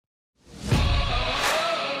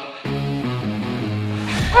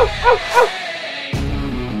Welcome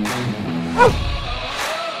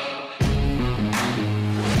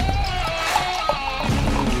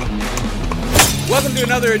to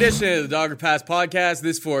another edition of the Dogger Pass Podcast.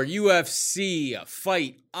 This for UFC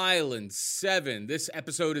Fight Island 7. This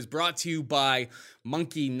episode is brought to you by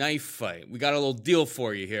Monkey Knife Fight. We got a little deal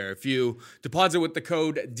for you here. If you deposit with the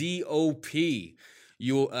code DOP,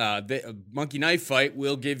 the Monkey Knife Fight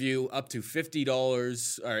will give you up to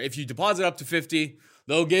 $50. Or if you deposit up to $50,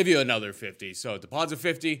 they'll give you another $50. So deposit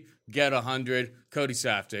 $50, get $100. Cody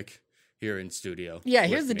Saftik here in studio. Yeah,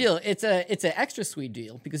 here's the deal. It's an extra sweet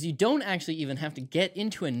deal because you don't actually even have to get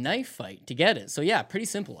into a knife fight to get it. So yeah, pretty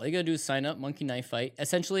simple. All you gotta do is sign up, Monkey Knife Fight.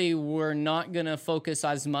 Essentially, we're not gonna focus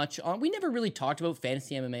as much on. We never really talked about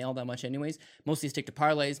fantasy MMA all that much, anyways. Mostly stick to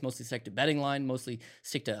parlays, mostly stick to betting line, mostly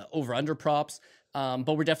stick to over/under props. But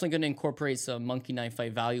we're definitely going to incorporate some Monkey Knife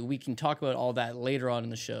Fight value. We can talk about all that later on in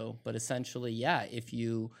the show. But essentially, yeah, if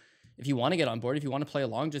you want to get on board, if you want to play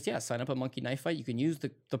along, just, sign up at Monkey Knife Fight. You can use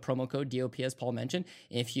the promo code DOP, as Paul mentioned.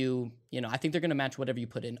 If I think they're going to match whatever you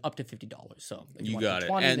put in up to $50. So if you want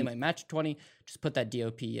 20, they might match 20. Just put that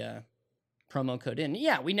DOP promo code in.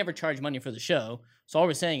 Yeah, we never charge money for the show. So all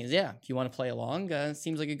we're saying is, if you want to play along,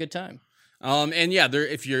 seems like a good time.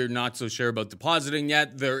 If you're not so sure about depositing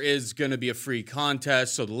yet, there is going to be a free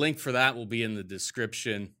contest. So the link for that will be in the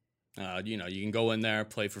description. You can go in there,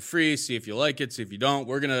 play for free, see if you like it, see if you don't.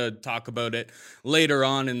 We're going to talk about it later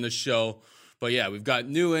on in the show. But yeah, we've got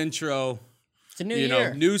new intro. It's a new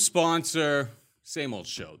year. New sponsor. Same old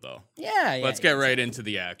show, though. Yeah. Let's get right into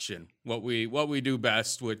the action. What we do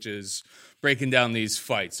best, which is breaking down these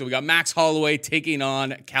fights. So we got Max Holloway taking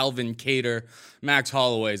on Calvin Kattar. Max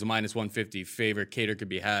Holloway is a minus 150 favorite. Kattar could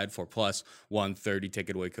be had for plus 130. Take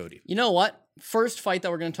it away, Cody. You know what? First fight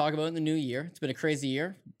that we're going to talk about in the new year. It's been a crazy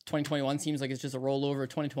year. 2021 seems like it's just a rollover of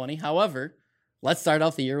 2020. However, let's start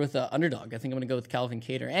off the year with an underdog. I think I'm going to go with Calvin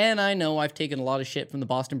Kattar. And I know I've taken a lot of shit from the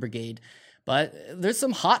Boston Brigade, but there's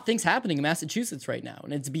some hot things happening in Massachusetts right now,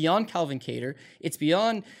 and it's beyond Calvin Kattar. It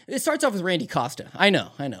starts off with Randy Costa. I know.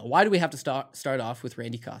 Why do we have to start off with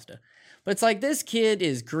Randy Costa? But it's like this kid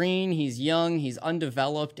is green, he's young, he's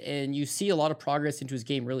undeveloped, and you see a lot of progress into his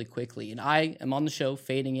game really quickly. And I am on the show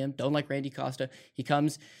fading him. Don't like Randy Costa. He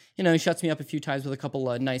comes, he shuts me up a few times with a couple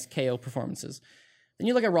of nice KO performances. Then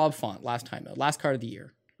you look at Rob Font last card of the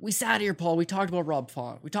year. We sat here, Paul. We talked about Rob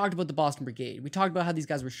Font. We talked about the Boston Brigade. We talked about how these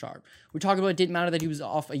guys were sharp. We talked about it didn't matter that he was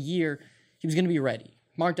off a year. He was going to be ready.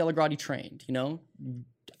 Mark Delagrati trained, at an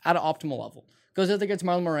optimal level. Goes out there, gets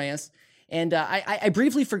Marlon Moraes. And I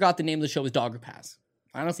briefly forgot the name of the show was Dogger Pass.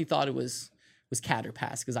 I honestly thought it was Catter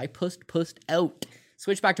Pass because I pussed out.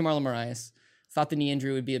 Switched back to Marlon Moraes. Thought the knee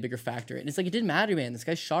injury would be a bigger factor. And it's like, it didn't matter, man. This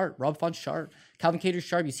guy's sharp. Rob Font's sharp. Calvin Kattar's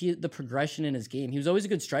sharp. You see the progression in his game. He was always a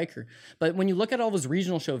good striker. But when you look at all of his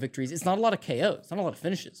regional show victories, it's not a lot of KOs. It's not a lot of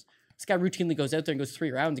finishes. This guy routinely goes out there and goes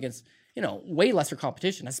 3 rounds against, way lesser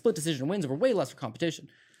competition. Has split decision wins over way lesser competition.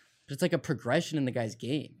 But it's like a progression in the guy's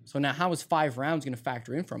game. So now how is 5 rounds going to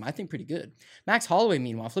factor in for him? I think pretty good. Max Holloway,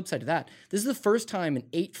 meanwhile, flip side to that, this is the first time in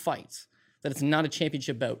 8 fights that it's not a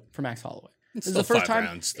championship bout for Max Holloway. This is the first time.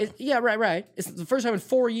 Rounds, right. It's the first time in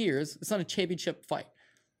 4 years. It's not a championship fight.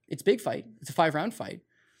 It's a big fight. It's a 5-round fight.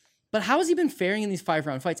 But how has he been faring in these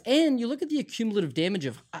 5-round fights? And you look at the accumulative damage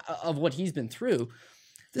of what he's been through.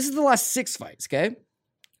 This is the last 6 fights, okay?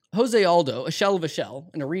 Jose Aldo, a shell of a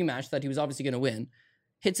shell, in a rematch that he was obviously going to win,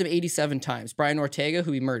 hits him 87 times. Brian Ortega,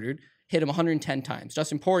 who he murdered, hit him 110 times.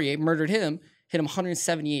 Justin Poirier murdered him, hit him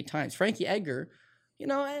 178 times. Frankie Edgar,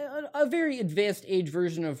 a very advanced age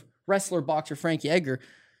version of wrestler, boxer Frankie Edgar,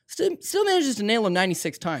 still manages to nail him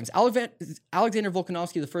 96 times. Alexander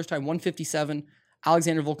Volkanovski the first time, 157.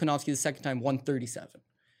 Alexander Volkanovski the second time, 137.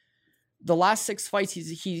 The last 6 fights,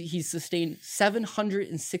 he's sustained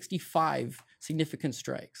 765 significant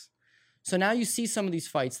strikes. So now you see some of these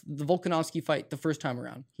fights, the Volkanovski fight the first time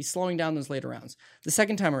around, he's slowing down those later rounds. The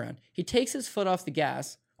second time around, he takes his foot off the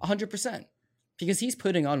gas 100%. Because he's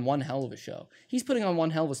putting on one hell of a show. He's putting on one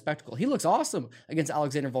hell of a spectacle. He looks awesome against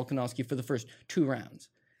Alexander Volkanovski for the first 2 rounds.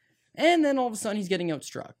 And then all of a sudden he's getting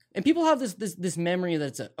outstruck. And people have this memory that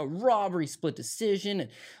it's a robbery split decision. And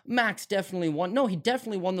Max definitely won. No, he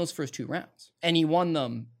definitely won those first 2 rounds. And he won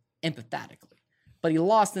them empathetically. But he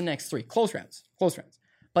lost the next 3. Close rounds.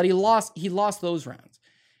 But he lost those rounds.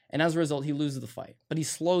 And as a result, he loses the fight. But he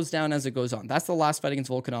slows down as it goes on. That's the last fight against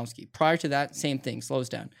Volkanovski. Prior to that, same thing, slows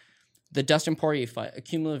down. The Dustin Poirier fight,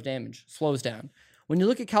 accumulative damage, slows down. When you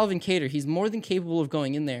look at Calvin Kattar, he's more than capable of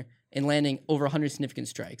going in there and landing over 100 significant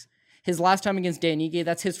strikes. His last time against Dan Ige,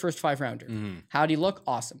 that's his first 5-rounder. Mm-hmm. How'd he look?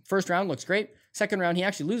 Awesome. First round looks great. Second round, he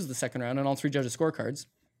actually loses the second round on all 3 judges' scorecards.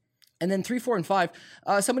 And then 3, 4, and 5,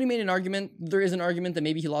 somebody made an argument. There is an argument that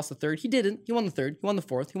maybe he lost the third. He didn't. He won the third. He won the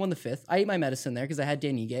fourth. He won the fifth. I ate my medicine there because I had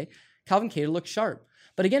Dan Ige. Calvin Kattar looked sharp.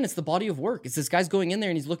 But again, it's the body of work. It's this guy's going in there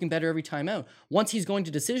and he's looking better every time out. Once he's going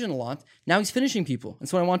to decision a lot, now he's finishing people. And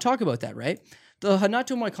so I want to talk about that, right? The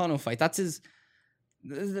Renato Moicano fight, that's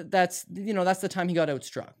the time he got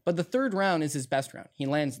outstruck. But the third round is his best round. He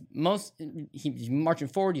lands he's marching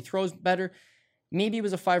forward, he throws better. Maybe it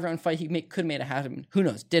was a 5-round fight. He could have made it happen. Who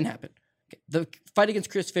knows? Didn't happen. Okay. The fight against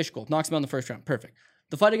Chris Fishgold knocks him out in the first round. Perfect.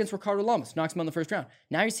 The fight against Ricardo Lamas knocks him out in the first round.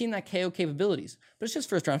 Now you're seeing that KO capabilities. But it's just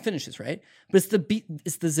first round finishes, right? But it's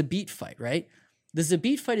the Zabit fight, right? The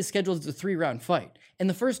Zabit fight is scheduled as a 3-round fight. And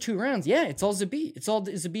the first 2 rounds, yeah, it's all Zabit. It's all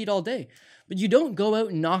Zabit all day. But you don't go out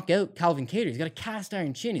and knock out Calvin Kattar. He's got a cast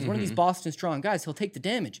iron chin. He's one of these Boston strong guys. He'll take the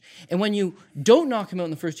damage. And when you don't knock him out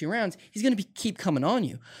in the first 2 rounds, he's going to keep coming on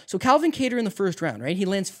you. So Calvin Kattar in the first round, right? He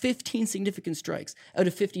lands 15 significant strikes out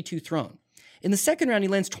of 52 thrown. In the second round, he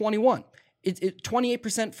lands 21.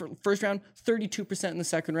 28% for first round, 32% in the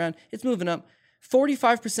second round. It's moving up.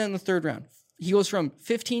 45% in the third round. He goes from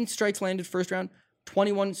 15 strikes landed first round,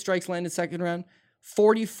 21 strikes landed second round,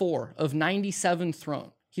 44 of 97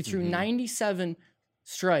 thrown. He threw 97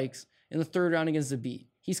 strikes in the third round against Zabit.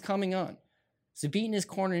 He's coming on. Zabit in his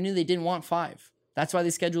corner knew they didn't want 5. That's why they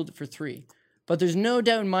scheduled it for 3. But there's no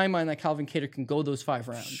doubt in my mind that Calvin Kattar can go those 5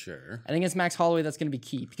 rounds. Sure. I think against Max Holloway, that's going to be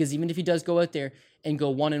key. Because even if he does go out there and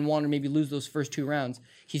go 1-1 or maybe lose those first 2 rounds,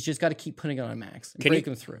 he's just got to keep putting it on Max and break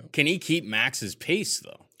him through. Can he keep Max's pace,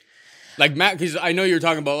 though? Like, Matt, because I know you're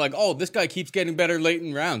talking about, like, oh, this guy keeps getting better late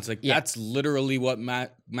in rounds. Like, that's literally what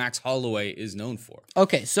Max Holloway is known for.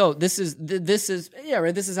 Okay, so this is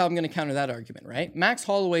how I'm going to counter that argument, right? Max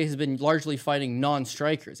Holloway has been largely fighting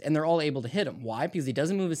non-strikers, and they're all able to hit him. Why? Because he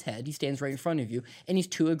doesn't move his head, he stands right in front of you, and he's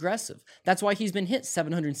too aggressive. That's why he's been hit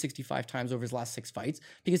 765 times over his last 6 fights,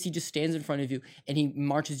 because he just stands in front of you, and he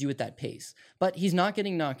marches you at that pace. But he's not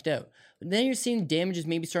getting knocked out. But then you're seeing damage is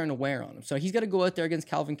maybe starting to wear on him. So he's got to go out there against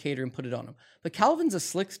Calvin Kattar and put it on him. But Calvin's a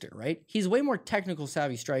slickster, right? He's a way more technical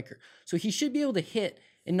savvy striker. So he should be able to hit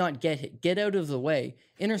and not get hit. Get out of the way,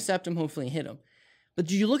 intercept him, hopefully hit him. But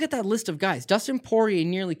do you look at that list of guys? Dustin Poirier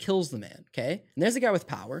nearly kills the man, okay? And there's a guy with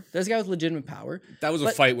power. There's a guy with legitimate power. That was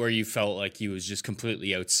a fight where you felt like he was just completely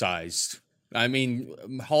outsized. I mean,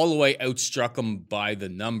 Holloway outstruck him by the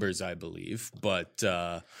numbers, I believe, but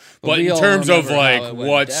in terms of like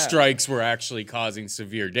what strikes were actually causing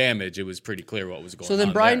severe damage, it was pretty clear what was going on. So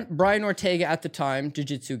then Brian Ortega at the time,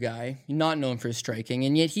 jiu-jitsu guy, not known for his striking,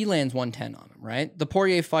 and yet he lands 110 on him, right? The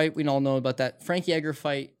Poirier fight, we all know about that. Frankie Edgar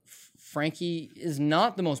fight, Frankie is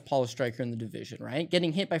not the most polished striker in the division, right?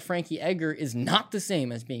 Getting hit by Frankie Edgar is not the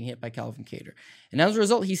same as being hit by Calvin Kattar. And as a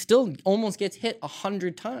result, he still almost gets hit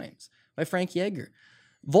 100 times by Frankie Edgar.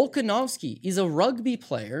 Volkanovski is a rugby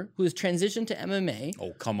player who has transitioned to MMA.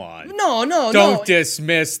 Oh, come on. No. Don't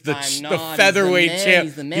dismiss the featherweight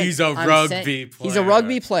champ. He's a rugby player. He's a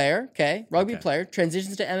rugby player, okay? Rugby player,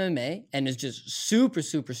 transitions to MMA and is just super,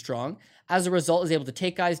 super strong. As a result, is able to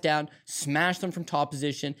take guys down, smash them from top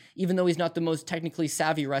position. Even though he's not the most technically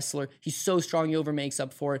savvy wrestler, he's so strong he overmakes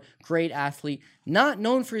up for it. Great athlete. Not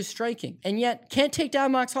known for his striking. And yet, can't take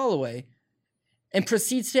down Max Holloway and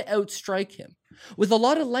proceeds to outstrike him with a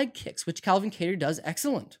lot of leg kicks, which Calvin Kattar does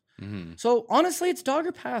excellent. Mm-hmm. So honestly, it's dog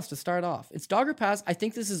or pass to start off. It's dog or pass. I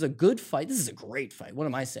think this is a good fight. This is a great fight. What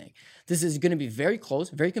am I saying? This is going to be very close,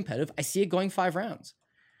 very competitive. I see it going 5 rounds.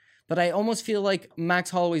 But I almost feel like Max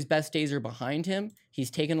Holloway's best days are behind him.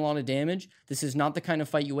 He's taken a lot of damage. This is not the kind of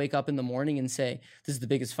fight you wake up in the morning and say, this is the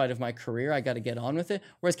biggest fight of my career. I got to get on with it.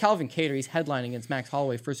 Whereas Calvin Kattar, he's headlining against Max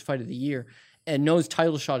Holloway, first fight of the year, and knows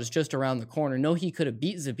title shot is just around the corner. Know he could have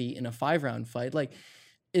beat Zabit in a 5-round fight. Like,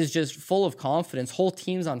 is just full of confidence. Whole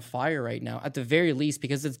team's on fire right now. At the very least,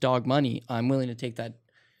 because it's dog money, I'm willing to take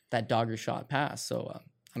that dogger shot pass. So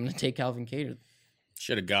I'm going to take Calvin Kattar.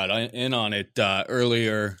 Should have got in on it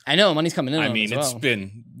earlier. I know, money's coming in. I mean, it's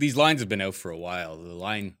been, these lines have been out for a while. The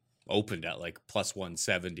line opened at like plus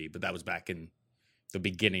 170, but that was back in the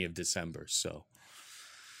beginning of December. So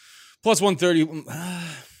plus 130.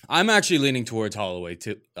 I'm actually leaning towards Holloway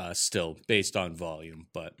still based on volume,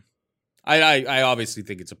 but I obviously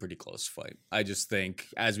think it's a pretty close fight. I just think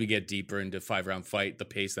as we get deeper into 5-round fight, the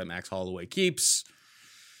pace that Max Holloway keeps,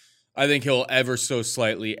 I think he'll ever so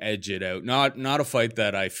slightly edge it out. Not a fight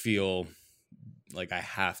that I feel like I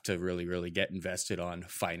have to really, really get invested on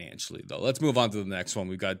financially, though. Let's move on to the next one.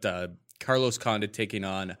 We've got Carlos Condit taking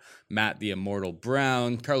on Matt the Immortal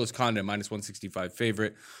Brown. Carlos Condit, minus 165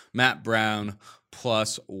 favorite. Matt Brown,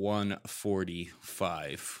 plus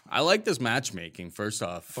 145. I like this matchmaking, first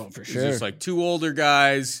off. Oh, for sure. It's just like 2 older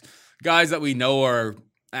guys that we know are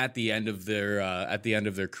at the end of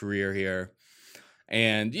their career here.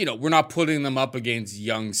 And, we're not putting them up against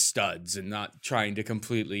young studs and not trying to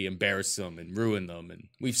completely embarrass them and ruin them. And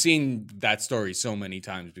we've seen that story so many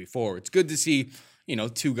times before. It's good to see,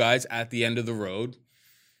 two guys at the end of the road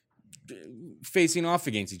facing off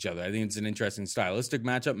against each other. I think it's an interesting stylistic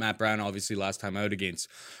matchup. Matt Brown, obviously, last time out against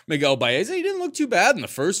Miguel Baez, he didn't look too bad in the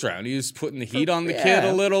first round. He was putting the heat on the kid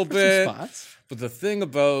a little bit. But the thing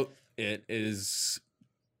about it is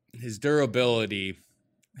his durability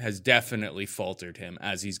has definitely faltered him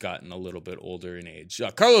as he's gotten a little bit older in age.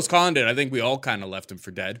 Carlos Condit, I think we all kind of left him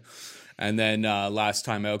for dead. And then last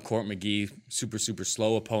time out, Court McGee, super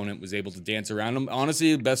slow opponent, was able to dance around him.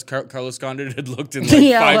 Honestly, the best Carlos Condit had looked in like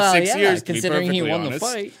 5-6 years, to considering be perfectly he won honest.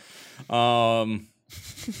 The fight.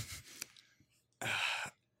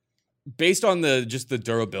 Based on the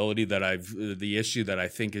durability the issue that I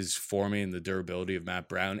think is forming the durability of Matt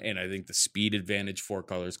Brown, and I think the speed advantage for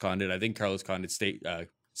Carlos Condit, I think Carlos Condit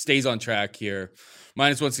stays on track here.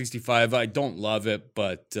 Minus 165. I don't love it,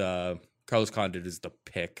 but Carlos Condit is the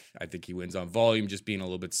pick. I think he wins on volume, just being a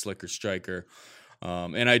little bit slicker striker.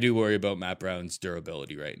 And I do worry about Matt Brown's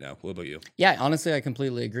durability right now. What about you? Yeah, honestly, I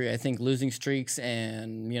completely agree. I think losing streaks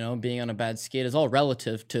and, being on a bad skate is all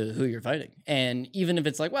relative to who you're fighting. And even if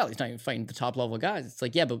it's like, well, he's not even fighting the top level guys. It's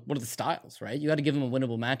like, yeah, but what are the styles, right? You got to give him a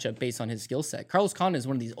winnable matchup based on his skill set. Carlos Condit is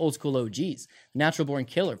one of these old school OGs, natural born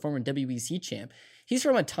killer, former WBC champ. He's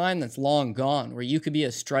from a time that's long gone where you could be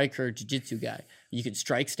a striker jiu-jitsu guy. You could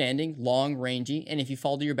strike standing, long, rangy, and if you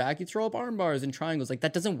fall to your back, you throw up arm bars and triangles. Like,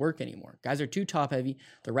 that doesn't work anymore. Guys are too top heavy.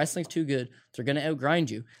 The wrestling's too good. They're going to outgrind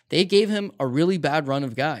you. They gave him a really bad run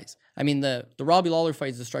of guys. I mean, the Robbie Lawler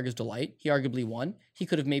fight is a striker's delight. He arguably won. He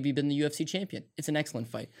could have maybe been the UFC champion. It's an excellent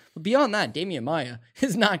fight. But beyond that, Damian Maia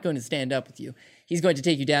is not going to stand up with you. He's going to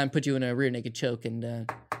take you down, put you in a rear naked choke, and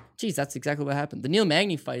geez, that's exactly what happened. The Neil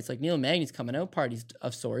Magny fight, it's like Neil Magny's coming out parties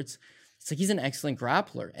of sorts. It's like he's an excellent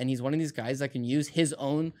grappler, and he's one of these guys that can use his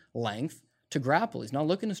own length to grapple. He's not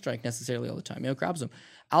looking to strike necessarily all the time. Grabs him.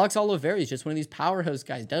 Alex Oliveira is just one of these powerhouse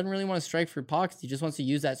guys. Doesn't really want to strike for pockets. He just wants to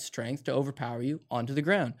use that strength to overpower you onto the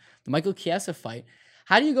ground. The Michael Chiesa fight.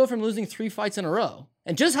 How do you go from losing 3 fights in a row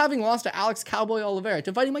and just having lost to Alex Cowboy Oliveira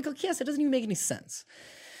to fighting Michael Chiesa? It doesn't even make any sense.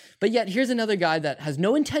 But yet, here's another guy that has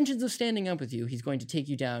no intentions of standing up with you. He's going to take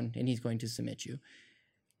you down, and he's going to submit you.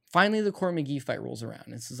 Finally, the Court McGee fight rolls around.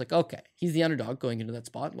 It's just like, okay, he's the underdog going into that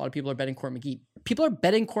spot. A lot of people are betting Court McGee. People are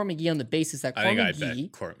betting Court McGee on the basis that I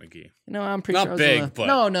bet Court McGee. No, I'm pretty not sure. Big, but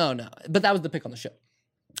No. But that was the pick on the show.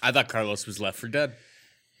 I thought Carlos was left for dead.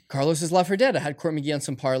 Carlos is left for dead. I had Court McGee on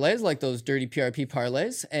some parlays, like those dirty PRP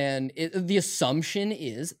parlays, and the assumption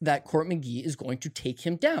is that Court McGee is going to take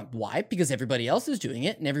him down. Why? Because everybody else is doing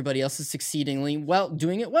it, and everybody else is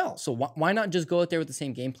doing it well. So why not just go out there with the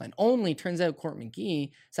same game plan? Only turns out Court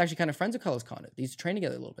McGee is actually kind of friends with Carlos Condit. They used to train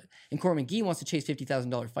together a little bit. And Court McGee wants to chase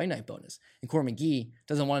 $50,000 fight night bonus. And Court McGee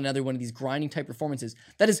doesn't want another one of these grinding type performances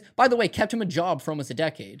that has, by the way, kept him a job for almost a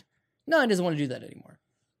decade. No, he doesn't want to do that anymore.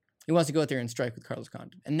 He wants to go out there and strike with Carlos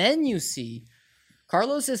Condit. And then you see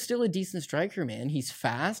Carlos is still a decent striker, man. He's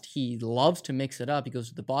fast. He loves to mix it up. He goes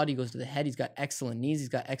to the body, goes to the head. He's got excellent knees. He's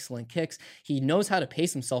got excellent kicks. He knows how to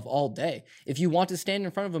pace himself all day. If you want to stand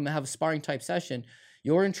in front of him and have a sparring type session,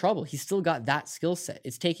 you're in trouble. He's still got that skill set.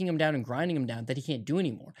 It's taking him down and grinding him down that he can't do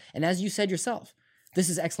anymore. And as you said yourself, this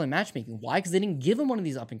is excellent matchmaking. Why? Because they didn't give him one of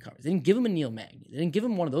these up-and-comers. They didn't give him a Neil Magny. They didn't give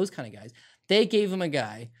him one of those kind of guys. They gave him a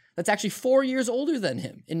guy that's actually 4 years older than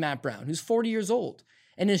him in Matt Brown, who's 40 years old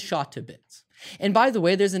and is shot to bits. And by the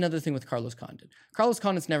way, there's another thing with Carlos Condit. Carlos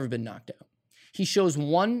Condit's never been knocked out. He shows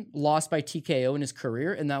one loss by TKO in his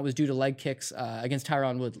career, and that was due to leg kicks against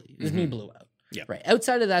Tyron Woodley. His knee blew out. Yeah. Right.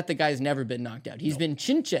 Outside of that, the guy's never been knocked out. He's been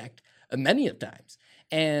chin-checked many of times.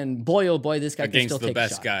 And boy, oh boy, this guy can still take a shot.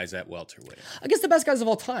 Against the best guys at welterweight. Against the best guys of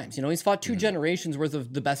all times. You know, he's fought 2 generations worth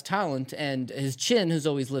of the best talent, and his chin has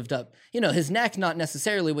always lived up. You know, his neck, not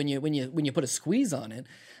necessarily when you put a squeeze on it,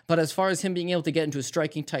 but as far as him being able to get into a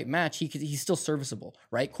striking type match, he's still serviceable,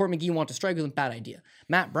 right? Court McGee want to strike with him, bad idea.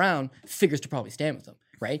 Matt Brown figures to probably stand with him,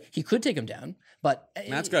 right? He could take him down, but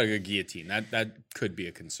Matt's got a good guillotine. That could be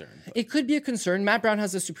a concern. But. It could be a concern. Matt Brown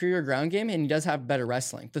has a superior ground game, and he does have better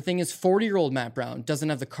wrestling. The thing is, 40-year-old Matt Brown doesn't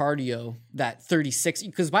have the cardio that 36,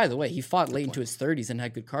 because by the way, he fought late into his 30s and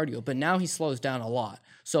had good cardio, but now he slows down a lot.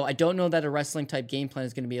 So I don't know that a wrestling type game plan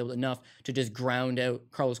is going to be able enough to just ground out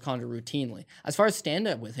Carlos Condit routinely. As far as stand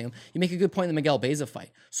up with him, you make a good point in the Miguel Beza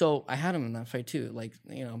fight. So I had him in that fight too. Like,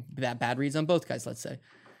 you know, bad reads on both guys, let's say.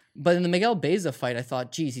 But in the Miguel Beza fight, I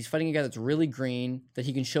thought, geez, he's fighting a guy that's really green, that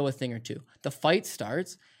he can show a thing or two. The fight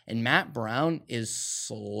starts, and Matt Brown is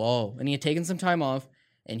slow. And he had taken some time off,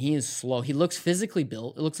 and he is slow. He looks physically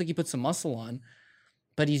built. It looks like he put some muscle on,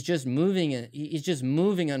 but he's just moving. He's just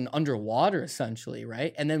moving underwater essentially,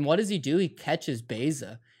 right? And then what does he do? He catches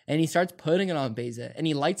Beza and he starts putting it on Beza and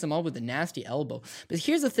he lights him up with a nasty elbow. But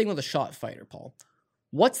here's the thing with a shot fighter, Paul.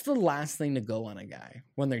 What's the last thing to go on a guy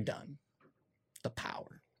when they're done? The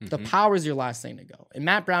power. The power is your last thing to go. And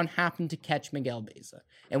Matt Brown happened to catch Miguel Beza.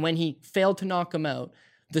 And when he failed to knock him out,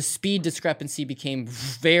 the speed discrepancy became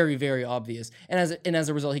very, very obvious. And as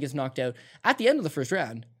a result, he gets knocked out at the end of the first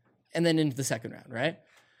round and then into the second round, right?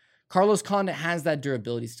 Carlos Condit has that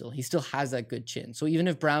durability still. He still has that good chin. So even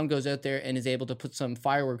if Brown goes out there and is able to put some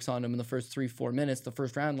fireworks on him in the first 3-4 minutes, the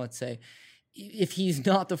first round, let's say, if he's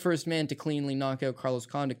not the first man to cleanly knock out Carlos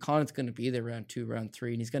Condit, Condit's going to be there round 2, round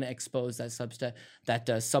 3, and he's going to expose that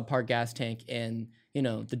subpar gas tank and, you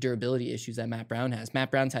know, the durability issues that Matt Brown has.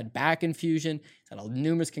 Matt Brown's had back infusion. He's had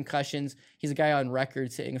numerous concussions. He's a guy on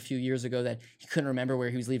record saying a few years ago that he couldn't remember where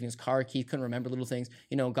he was leaving his car key, couldn't remember little things,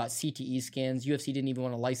 you know, got CTE scans. UFC didn't even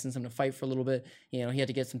want to license him to fight for a little bit. You know, he had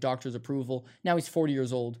to get some doctor's approval. Now he's 40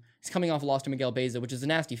 years old. He's coming off a loss to Miguel Beza, which is a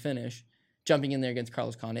nasty finish, jumping in there against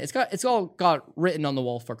Carlos Condit. It's all got written on the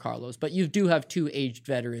wall for Carlos, but you do have two aged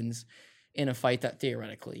veterans in a fight that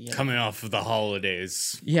theoretically, you know. Coming off of the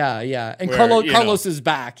holidays. Yeah. And Where, Carlos is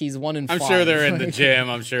back. He's 1-5. I'm sure they're in the gym.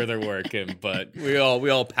 I'm sure they're working, but we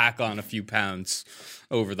all pack on a few pounds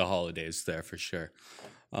over the holidays there for sure.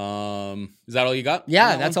 Is that all you got?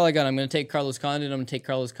 Yeah, that's all I got. I'm going to take Carlos Condit. I'm going to take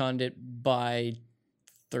Carlos Condit by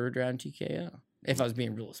third round TKO. If I was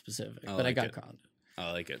being real specific, I got Condit.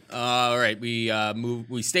 I like it. All right,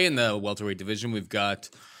 we stay in the welterweight division. We've got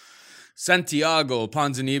Santiago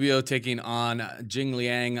Ponzinibbio taking on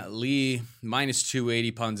Jingliang Li, minus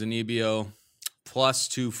 280 Ponzinibbio, plus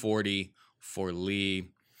 240 for Li.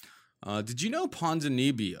 Did you know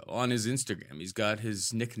Ponzinibbio on his Instagram, he's got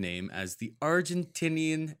his nickname as the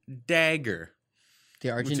Argentinian Dagger. The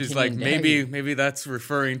Argentinian which is like Dagger. maybe that's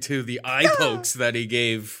referring to the eye pokes that he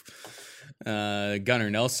gave Gunnar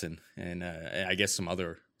Nelson and I guess some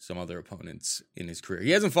other opponents in his career. He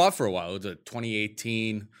hasn't fought for a while. It was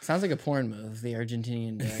 2018. Sounds like a porn move, the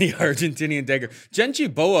Argentinian Dagger. The Argentinian Dagger.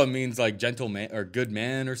 Genchi Boa means like gentleman or good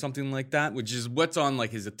man or something like that, which is what's on like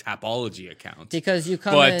his Tapology account. Because you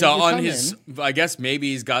come but on his, I guess maybe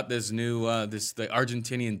he's got this new the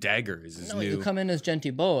Argentinian Dagger is his new. You come in as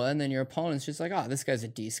Genchi Boa, and then your opponent's just like, oh, this guy's a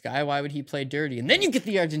D guy. Why would he play dirty? And then you get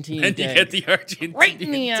the Argentinian Dagger. You get the Argentinian right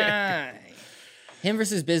in the Dagger. eye. Him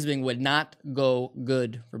versus Bisping would not go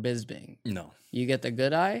good for Bisping. No. You get the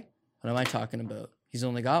good eye? What am I talking about? He's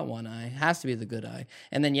only got one eye. It has to be the good eye.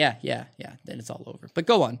 And then, yeah, then it's all over. But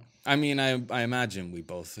go on. I mean, I imagine we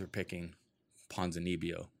both are picking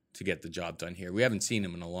Ponzinibbio to get the job done here. We haven't seen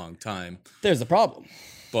him in a long time. There's a problem.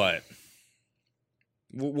 But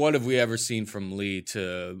what have we ever seen from Lee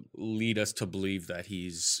to lead us to believe that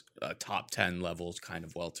he's a top 10 levels kind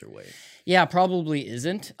of welterweight? Yeah, probably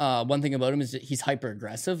isn't. One thing about him is that he's hyper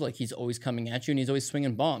aggressive. Like he's always coming at you and he's always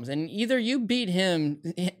swinging bombs. And either you beat him,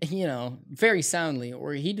 you know, very soundly,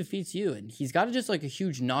 or he defeats you. And he's got just like a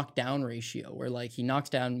huge knockdown ratio where like he knocks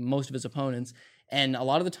down most of his opponents. And a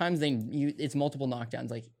lot of the times it's multiple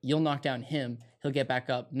knockdowns. Like you'll knock down him, he'll get back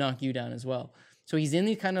up, knock you down as well. So he's in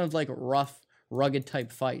these kind of like rough, rugged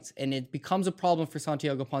type fights. And it becomes a problem for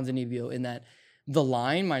Santiago Ponzinibbio in that the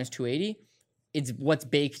line, minus 280, it's what's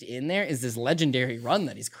baked in there is this legendary run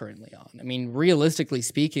that he's currently on. I mean, realistically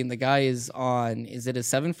speaking, the guy is on, is it a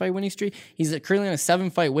 7-fight winning streak? He's currently on a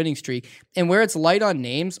 7-fight winning streak. And where it's light on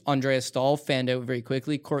names, Andreas Stahl fanned out very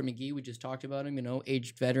quickly. Court McGee, we just talked about him, you know,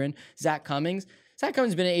 aged veteran. Zach Cummings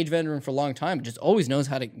has been an aged veteran for a long time, but just always knows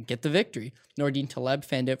how to get the victory. Nordine Taleb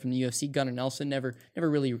fanned out from the UFC. Gunnar Nelson never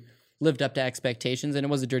really lived up to expectations, and it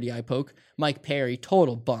was a dirty eye poke. Mike Perry,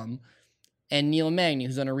 total bum. And Neil Magny,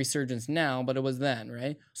 who's on a resurgence now, but it was then,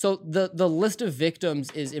 right? So the list of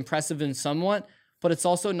victims is impressive in somewhat, but it's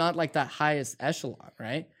also not like that highest echelon,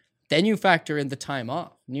 right? Then you factor in the time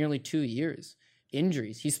off, nearly 2 years,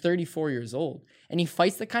 injuries. He's 34 years old, and he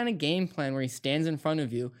fights the kind of game plan where he stands in front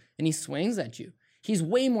of you and he swings at you. He's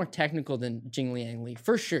way more technical than Jingliang Li,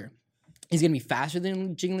 for sure. He's going to be faster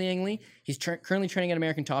than Jingliang Li. He's currently training at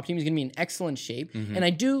American Top Team. He's going to be in excellent shape. Mm-hmm. And I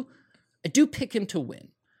do pick him to win.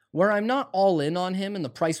 Where I'm not all in on him, and the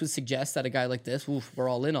price would suggest that a guy like this, we're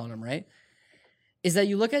all in on him, right? Is that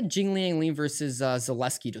you look at Jingliang Li versus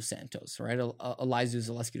Zaleski dos Santos, right? Elizeu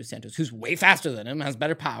Zaleski dos Santos, who's way faster than him, has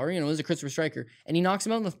better power, is a Christopher Striker, and he knocks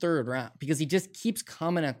him out in the third round because he just keeps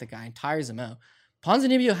coming at the guy and tires him out.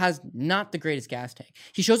 Ponzinibbio has not the greatest gas tank.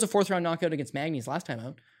 He shows a 4th round knockout against Magny's last time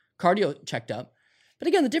out. Cardio checked up. But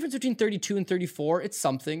again, the difference between 32 and 34, it's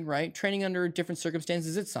something, right? Training under different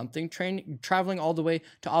circumstances, it's something. Traveling all the way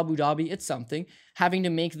to Abu Dhabi, it's something. Having to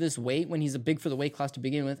make this weight when he's big for the weight class to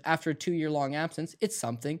begin with, after a 2-year-long absence, it's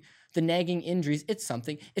something. The nagging injuries, it's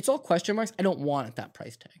something. It's all question marks. I don't want at that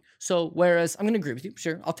price tag. So whereas I'm going to agree with you,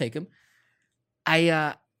 sure, I'll take him.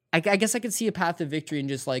 I guess I could see a path to victory in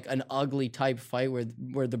just like an ugly type fight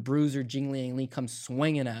where the bruiser Jing Liang Li comes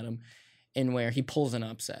swinging at him and where he pulls an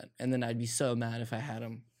upset. And then I'd be so mad if I had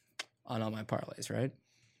him on all my parlays, right?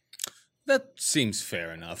 That seems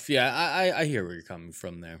fair enough. Yeah, I hear where you're coming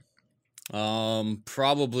from there.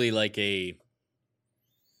 Probably like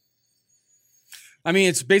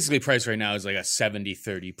it's basically priced right now as like a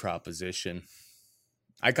 70-30 proposition.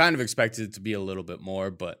 I kind of expected it to be a little bit more,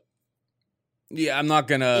 but yeah, I'm not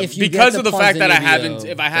gonna because of the fact that I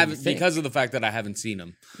haven't seen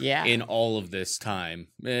him in all of this time.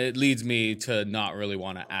 It leads me to not really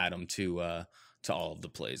want to add him to all of the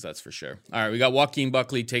plays. That's for sure. All right, we got Joaquin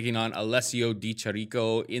Buckley taking on Alessio Di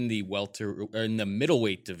Chirico in the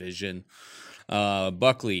middleweight division.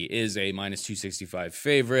 Buckley is a -265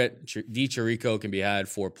 favorite. Di Chirico can be had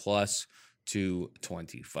for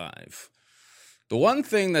 +225. The one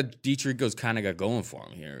thing that Di Chirico's kind of got going for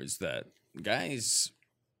him here is that guy's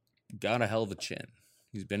got a hell of a chin.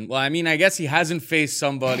 I guess he hasn't faced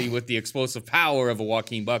somebody with the explosive power of a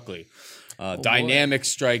Joaquin Buckley. Dynamic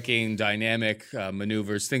striking, dynamic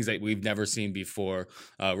maneuvers, things that we've never seen before.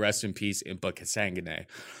 Rest in peace, Impa Kasangane.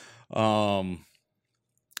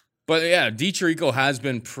 But yeah, Di Chirico has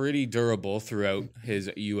been pretty durable throughout his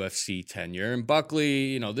UFC tenure. And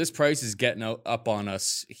Buckley, this price is getting up on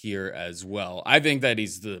us here as well. I think that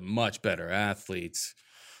he's the much better athlete.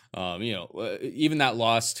 Even that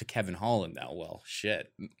loss to Kevin Holland now, loss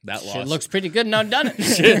looks pretty good now done it.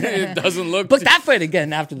 It doesn't look. Book that fight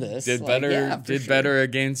again after this. Did better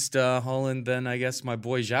against Holland than I guess my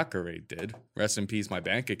boy Jacare did. Rest in peace, my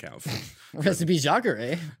bank account. Rest in peace,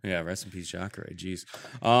 Jacare. Yeah, rest in peace, Jacare. Jeez.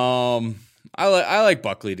 I like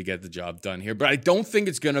Buckley to get the job done here, but I don't think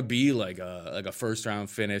it's gonna be like a first round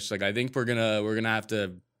finish. Like I think we're gonna have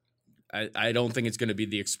to. I don't think it's going to be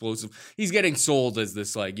the explosive. He's getting sold as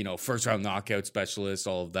this, first round knockout specialist,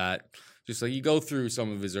 all of that. Just like you go through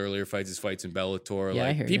some of his earlier fights, his fights in Bellator.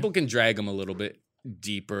 Yeah, people can drag him a little bit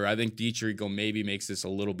deeper. I think Di Chirico maybe makes this a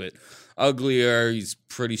little bit uglier. He's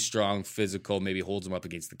pretty strong, physical, maybe holds him up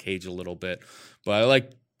against the cage a little bit. But I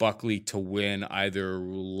like Buckley to win either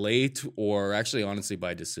late or actually, honestly,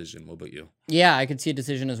 by decision. What about you? Yeah, I could see a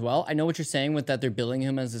decision as well. I know what you're saying with that they're billing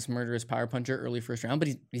him as this murderous power puncher early first round, but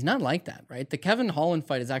he's not like that, right? The Kevin Holland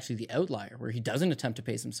fight is actually the outlier where he doesn't attempt to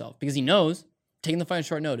pace himself because he knows taking the fight on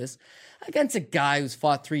short notice against a guy who's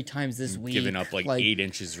fought 3 times this week. Giving up 8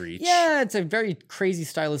 inches reach. Yeah, it's a very crazy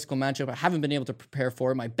stylistical matchup. I haven't been able to prepare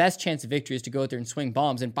for it. My best chance of victory is to go out there and swing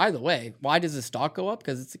bombs. And by the way, why does his stock go up?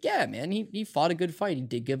 Because it's man, he fought a good fight. He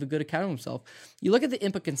did give a good account of himself. You look at the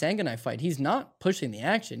Impa Kansangani fight, he's not pushing the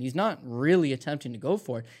action. He's not really attempting to go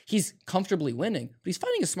for it. He's comfortably winning, but he's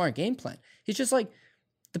fighting a smart game plan. He's just like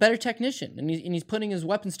the better technician, and he's putting his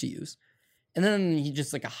weapons to use. And then he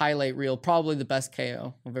just a highlight reel, probably the best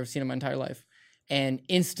KO I've ever seen in my entire life. And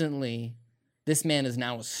instantly, this man is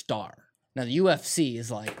now a star. Now, the UFC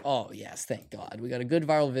is like, oh, yes, thank God. We got a good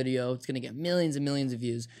viral video. It's going to get millions and millions of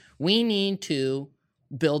views. We need to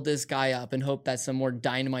build this guy up and hope that some more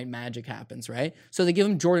dynamite magic happens, right? So they give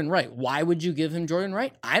him Jordan Wright. Why would you give him Jordan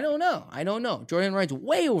Wright? I don't know. Jordan Wright's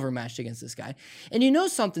way overmatched against this guy.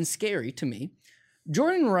 And something scary to me?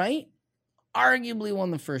 Jordan Wright arguably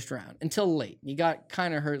won the first round until late. He got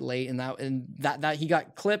kind of hurt late, and that he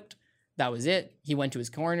got clipped. That was it. He went to his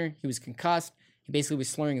corner. He was concussed. He basically was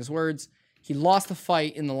slurring his words. He lost the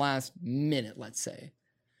fight in the last minute, let's say.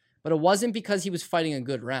 But it wasn't because he was fighting a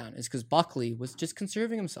good round. It's because Buckley was just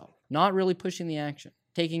conserving himself, not really pushing the action,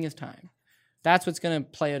 taking his time. That's what's going to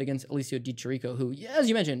play out against Alessio Di Chirico, who, as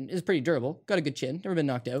you mentioned, is pretty durable, got a good chin, never been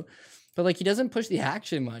knocked out. But he doesn't push the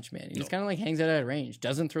action much, man. He just kind of hangs out at range,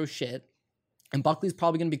 doesn't throw shit. And Buckley's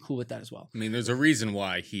probably going to be cool with that as well. I mean, there's a reason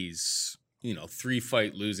why he's,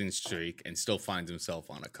 3-fight losing streak and still finds himself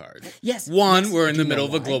on a card. Yes. One, we're in the middle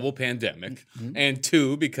of a global pandemic. Mm-hmm. And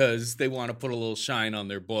 2, because they want to put a little shine on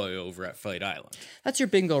their boy over at Fight Island. That's your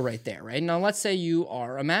bingo right there, right? Now, let's say you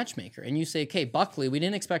are a matchmaker and you say, okay, Buckley, we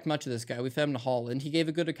didn't expect much of this guy. We fed him to Holland. He gave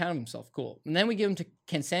a good account of himself. Cool. And then we give him to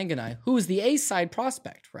Kansangani, who is the A-side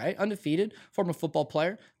prospect, right? Undefeated, former football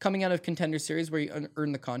player, coming out of Contender Series where he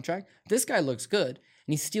earned the contract. This guy looks good.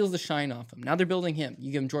 And he steals the shine off him. Now they're building him.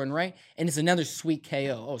 You give him Jordan Wright, and it's another sweet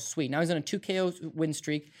KO. Oh, sweet. Now he's on a 2 KO win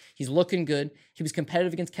streak. He's looking good. He was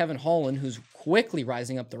competitive against Kevin Holland, who's quickly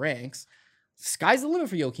rising up the ranks. sky's the limit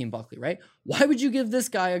for Joaquin Buckley, right? Why would you give this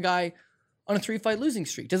guy a guy on a 3-fight losing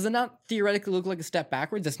streak? Does it not theoretically look like a step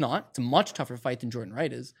backwards? It's not. It's a much tougher fight than Jordan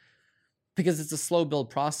Wright is because it's a slow build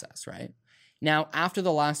process, right? Now, after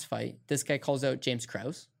the last fight, this guy calls out James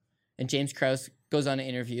Krause, and James Krause goes on an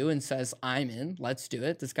interview and says, I'm in, let's do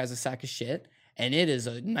it. This guy's a sack of shit. And it is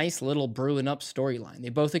a nice little brewing up storyline. They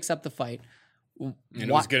both accept the fight. And it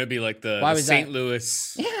was going to be like the St.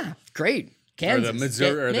 Louis. Yeah, great. Kansas. Or the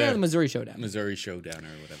Missouri, the Missouri Showdown. Missouri Showdown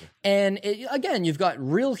or whatever. And again, you've got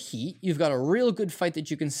real heat. You've got a real good fight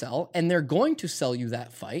that you can sell. And they're going to sell you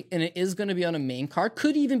that fight. And it is going to be on a main card.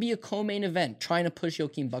 Could even be a co-main event trying to push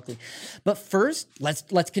Joaquin Buckley. But first,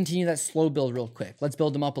 let's continue that slow build real quick. Let's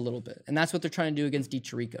build him up a little bit. And that's what they're trying to do against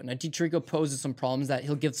DiCirico. Now, DiCirico poses some problems that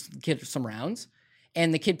he'll give the kid some rounds.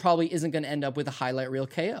 And the kid probably isn't going to end up with a highlight reel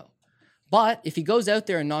KO. But if he goes out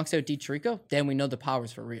there and knocks out DiCirico, then we know the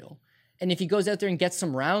power's for real. And if he goes out there and gets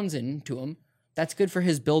some rounds into him, that's good for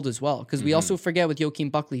his build as well. Because we also forget with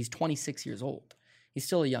Joaquin Buckley, he's 26 years old. He's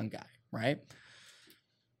still a young guy, right?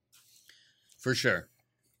 For sure.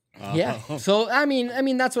 Yeah. So, I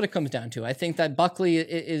mean, that's what it comes down to. I think that Buckley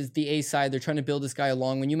is the A side. They're trying to build this guy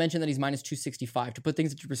along. When you mentioned that he's minus 265, to put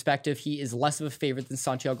things into perspective, he is less of a favorite than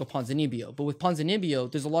Santiago Ponzinibbio. But with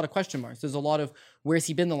Ponzinibbio, there's a lot of question marks. There's a lot of where's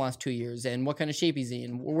he been the last 2 years and what kind of shape he's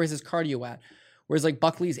in, where's his cardio at? Whereas like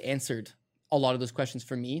Buckley's answered a lot of those questions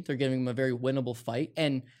for me. They're giving him a very winnable fight.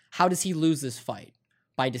 And how does he lose this fight?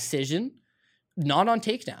 By decision, not on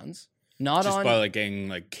takedowns. Not just on, by like getting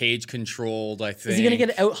like cage controlled, I think. Is he gonna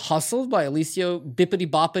get out hustled by Alicio Bippity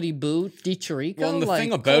Boppity Boo DiCirico? Well, and the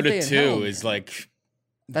thing about it too is like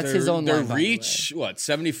that's his own their line, reach. What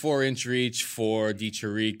 74-inch reach for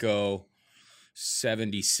DiCirico,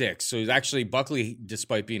 76. So he's actually Buckley,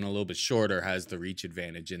 despite being a little bit shorter, has the reach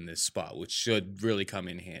advantage in this spot, which should really come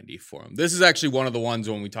in handy for him. This is actually one of the ones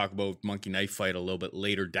when we talk about Monkey Knife Fight a little bit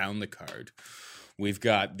later down the card. We've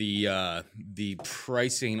got the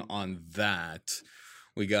pricing on that.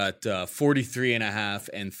 We got 43.5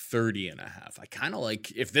 and 30.5. I kind of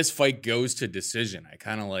like, if this fight goes to decision, I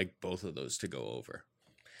kind of like both of those to go over.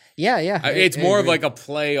 Yeah. It's more of like a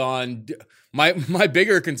play on my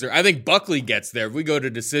bigger concern. I think Buckley gets there. If we go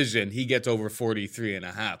to decision, he gets over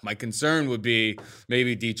 43.5. My concern would be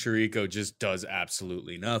maybe DiCirico just does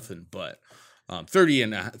absolutely nothing, but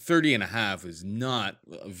 30.5 is not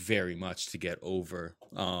very much to get over.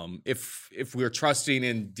 If we're trusting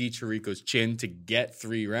in DiCirico's chin to get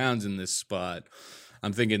 3 rounds in this spot,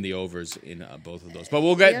 I'm thinking the overs in both of those. But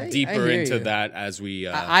we'll get deeper into that as we.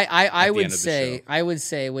 I would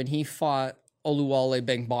say when he fought Oluwale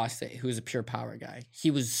Bengbose, who is a pure power guy,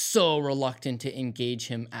 he was so reluctant to engage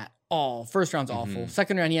him at all. First round's awful.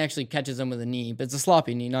 Second round, he actually catches him with a knee, but it's a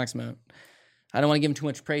sloppy knee, knocks him out. I don't want to give him too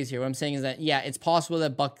much praise here. What I'm saying is that, yeah, it's possible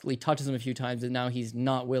that Buckley touches him a few times and now he's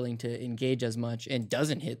not willing to engage as much and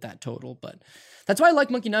doesn't hit that total. But that's why I like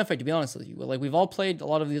Monkey Knife Fight, to be honest with you. Like, we've all played a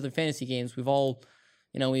lot of the other fantasy games. We've all,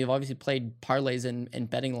 we've obviously played parlays and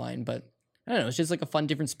betting line, but I don't know. It's just like a fun,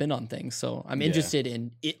 different spin on things. So I'm interested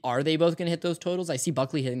in it. Are they both going to hit those totals? I see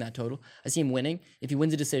Buckley hitting that total. I see him winning. If he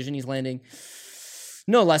wins a decision, he's landing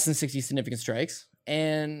no less than 60 significant strikes.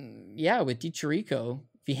 And yeah, with DiCirico,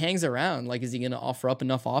 if he hangs around, like, is he going to offer up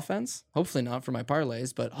enough offense? Hopefully not for my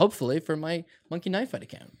parlays, but hopefully for my Monkey Knife Fight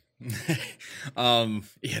account.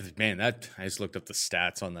 Yeah, man, that I just looked up the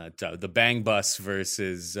stats on that. The Bang Bus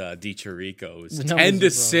versus DiCirico is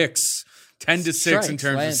 10-6. 10-6 in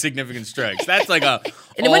terms of significant strikes. That's like a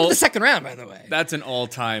and it went to the second round, by the way. That's an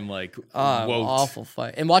all-time like awful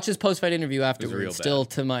fight. And watch his post-fight interview afterwards. Still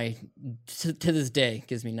to this day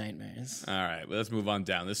gives me nightmares. All right, well, let's move on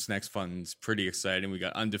down. This next one's pretty exciting. We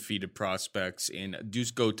got undefeated prospects in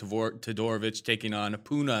Dusko Todorovic taking on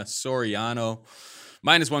Puna Soriano.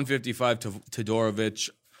 Minus 155 to Todorovic.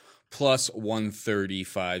 Plus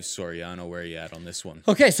 135 Soriano. Where are you at on this one?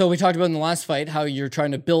 Okay, so we talked about in the last fight how you're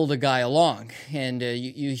trying to build a guy along, and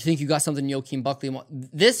you think you got something in Joaquin Buckley.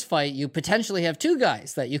 This fight, you potentially have 2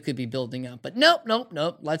 guys that you could be building up, but nope.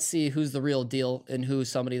 Let's see who's the real deal and who's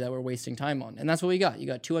somebody that we're wasting time on, and that's what we got. You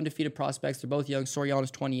got 2 undefeated prospects. They're both young. Soriano's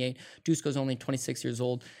 28. Dusko's only 26 years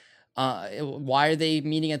old. Why are they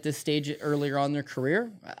meeting at this stage earlier on in their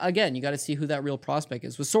career? Again, you got to see who that real prospect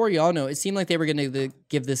is. With Soriano, it seemed like they were going to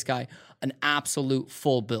give this guy an absolute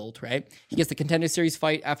full build, right? He gets the Contender Series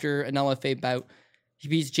fight after an LFA bout. He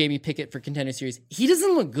beats Jamie Pickett for Contender Series. He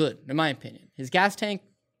doesn't look good, in my opinion. His gas tank,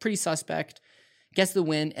 pretty suspect. Gets the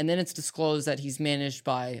win, and then it's disclosed that he's managed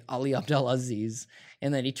by Ali Abdelaziz,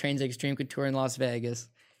 and that he trains at Extreme Couture in Las Vegas.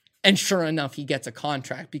 And sure enough, he gets a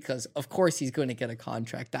contract because, of course, he's going to get a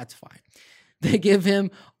contract. That's fine. They give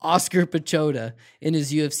him Oscar Pichota in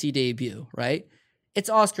his UFC debut, right? It's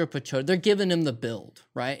Oscar Pichota. They're giving him the build,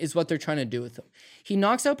 right? Is what they're trying to do with him. He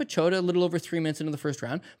knocks out Pichota a little over 3 minutes into the first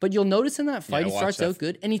round, but you'll notice in that fight, he starts out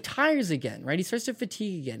good and he tires again, right? He starts to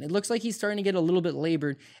fatigue again. It looks like he's starting to get a little bit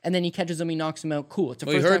labored, and then he catches him, he knocks him out. Cool. It's a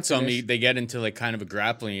he hurts him. They get into like kind of a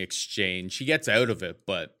grappling exchange. He gets out of it,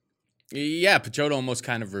 but yeah, Pichota almost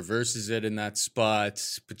kind of reverses it in that spot.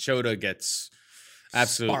 Pichota gets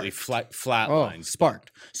absolutely flatlined.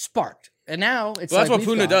 Sparked. And now it's that's what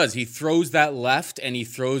Puna does. He throws that left and he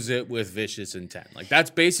throws it with vicious intent. Like that's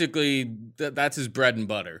basically that's his bread and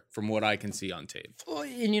butter from what I can see on tape. Well,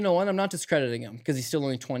 and you know what? I'm not discrediting him because he's still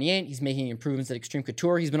only 28. He's making improvements at Extreme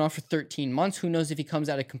Couture. He's been off for 13 months. Who knows if he comes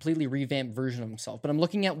out a completely revamped version of himself? But I'm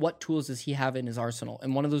looking at what tools does he have in his arsenal.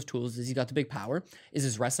 And one of those tools is he's got the big power. Is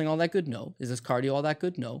his wrestling all that good? No. Is his cardio all that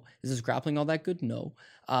good? No. Is his grappling all that good? No.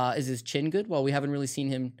 Is his chin good? Well, we haven't really seen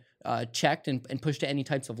him checked and pushed to any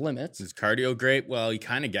types of limits. Is cardio great? Well, he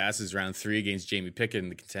kind of gasses round 3 against Jamie Pickett in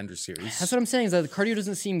the Contender Series. That's what I'm saying, is that the cardio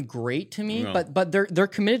doesn't seem great to me, but they're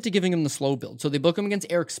committed to giving him the slow build. So they book him against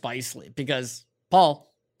Eric Spicely because,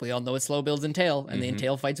 Paul, we all know what slow builds entail, and they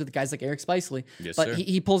entail fights with guys like Eric Spicely. Yes, but sir.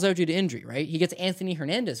 He pulls out due to injury, right? He gets Anthony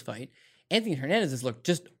Hernandez fight. Anthony Hernandez has looked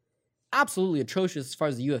just absolutely atrocious as far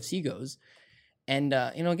as the UFC goes. And,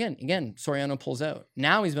 again, Soriano pulls out.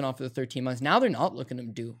 Now he's been off for the 13 months. Now they're not looking to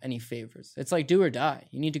do any favors. It's like do or die.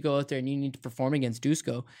 You need to go out there and you need to perform against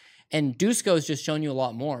Dusko. And Dusko has just shown you a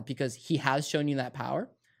lot more because he has shown you that power.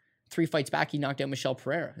 3 fights back, he knocked out Michel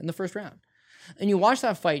Pereira in the first round. And you watch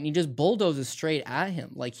that fight and he just bulldozes straight at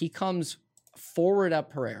him. Like he comes forward at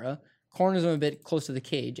Pereira, corners him a bit close to the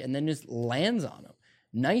cage, and then just lands on him.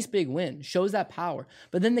 Nice big win. Shows that power.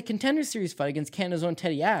 But then the Contender Series fight against Canada's own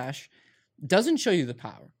Teddy Ash doesn't show you the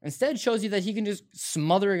power. Instead, shows you that he can just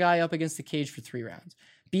smother a guy up against the cage for 3 rounds.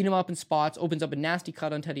 Beat him up in spots, opens up a nasty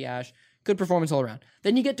cut on Teddy Ash. Good performance all around.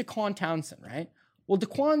 Then you get Daquan Townsend, right? Well,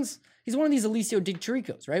 he's one of these Alicio Di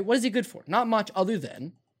Chiricos, right? What is he good for? Not much other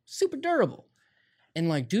than super durable. And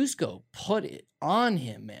like Dusko put it on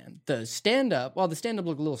him, man. The stand-up looked a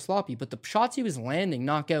little sloppy, but the shots he was landing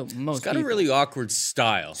knock out most He's got people. a really awkward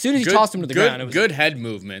style. As soon as he tossed him to the ground, it was good head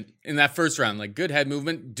movement in that first round. Like good head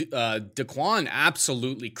movement. Daquan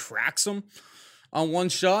absolutely cracks him on one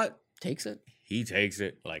shot. Takes it. He takes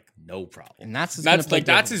it like no problem. And that's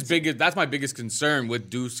my biggest concern with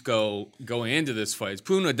Dusko going into this fight.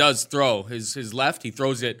 Puna does throw his left. He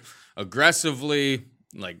throws it aggressively,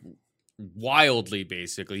 like wildly.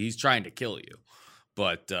 Basically, he's trying to kill you.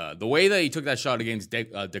 But the way that he took that shot against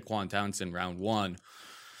Daquan Townsend round 1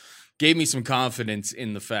 gave me some confidence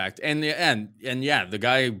in the fact. And yeah,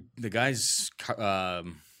 the guy's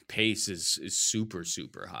pace is super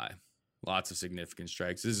super high. Lots of significant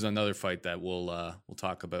strikes. This is another fight that we'll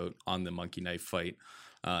talk about on the Monkey Knife fight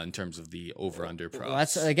in terms of the over-under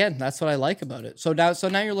props. That's what I like about it. So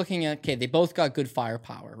now you're looking at, okay, they both got good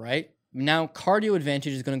firepower, right? Now cardio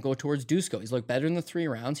advantage is going to go towards Dusko. He's looked better in the 3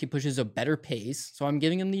 rounds. He pushes a better pace, so I'm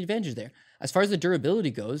giving him the advantage there. As far as the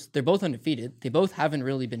durability goes, they're both undefeated. They both haven't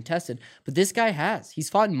really been tested, but this guy has. He's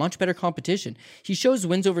fought in much better competition. He shows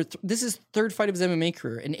wins over. This is 3rd fight of his MMA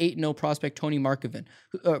career. An 8-0 prospect, Tony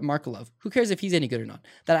Markelov. Who cares if he's any good or not?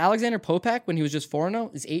 That Alexander Popak, when he was just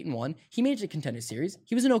 4-0, is 8-1. He made it to Contender Series.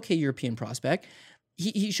 He was an okay European prospect.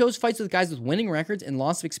 He shows fights with guys with winning records and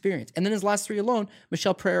lots of experience. And then his last 3 alone,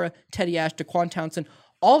 Michel Pereira, Teddy Ash, Daquan Townsend,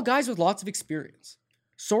 all guys with lots of experience.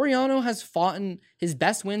 Soriano has fought in his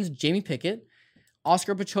best wins, Jamie Pickett.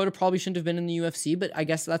 Oscar Pichota probably shouldn't have been in the UFC, but I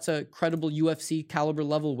guess that's a credible UFC caliber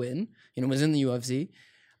level win. Was in the UFC.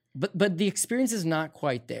 But the experience is not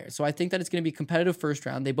quite there. So I think that it's going to be a competitive first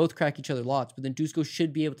round. They both crack each other lots, but then Dusko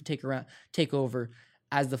should be able to take over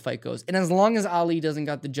as the fight goes. And as long as Ali doesn't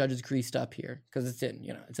got the judges greased up here, because it's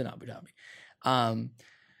in Abu Dhabi.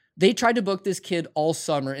 They tried to book this kid all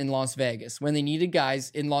summer in Las Vegas when they needed guys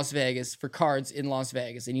in Las Vegas for cards in Las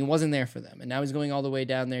Vegas, and he wasn't there for them. And now he's going all the way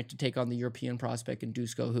down there to take on the European prospect in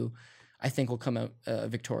Dusko, who I think will come out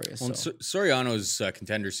victorious. Well, Soriano's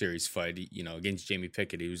Contender Series fight, against Jamie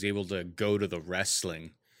Pickett, he was able to go to the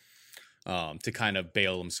wrestling to kind of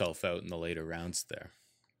bail himself out in the later rounds there.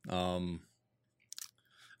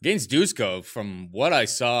 Against Dusko, from what I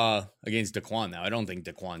saw against Daquan, now I don't think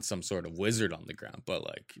Daquan's some sort of wizard on the ground, but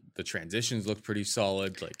like the transitions look pretty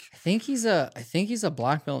solid. Like I think he's a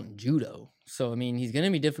black belt in judo, so I mean he's going to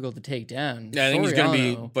be difficult to take down. Yeah, I think he's going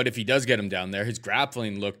to be. But if he does get him down there, his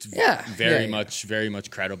grappling looked very much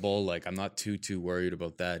credible. Like I'm not too worried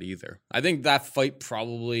about that either. I think that fight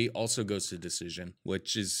probably also goes to decision,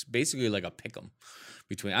 which is basically like a pick'em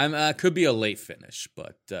between. Could be a late finish,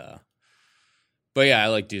 but yeah, I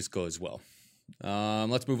like Dusko as well.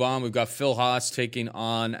 Let's move on. We've got Phil Haas taking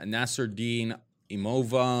on Nasruddin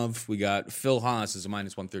Imavov. We got Phil Haas as a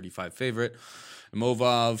minus 135 favorite.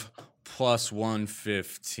 Imavov plus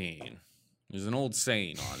 115. There's an old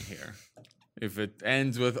saying on here. If it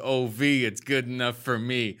ends with OV, it's good enough for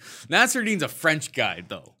me. Nasruddin's a French guy,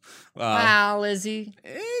 though. Wow, is he?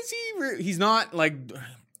 Is he? He's not like...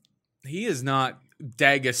 He is not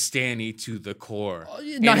Dagestani to the core.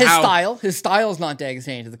 Not his style. His style is not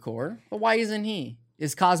Dagestani to the core. But why isn't he?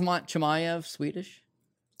 Is Kazmat Chimaev Swedish?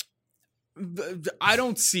 I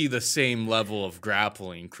don't see the same level of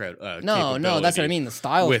grappling No, that's what I mean. The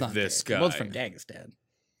style with is not this there. guy. Both from Dagestan.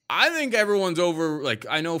 I think everyone's over. Like,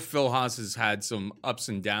 I know Phil Haas has had some ups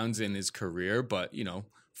and downs in his career, but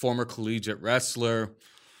former collegiate wrestler.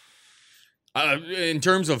 In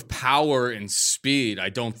terms of power and speed, I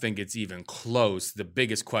don't think it's even close. The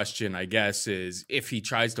biggest question, I guess, is if he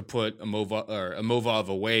tries to put Imavov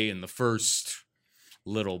away in the first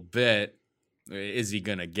little bit, is he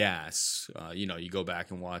gonna gas? You go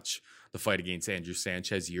back and watch the fight against Andrew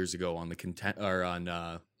Sanchez years ago on the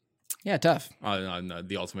tough on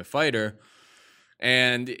The Ultimate Fighter.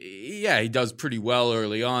 And he does pretty well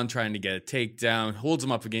early on, trying to get a takedown,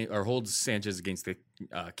 holds Sanchez against the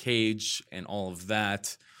cage and all of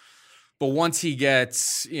that. But once he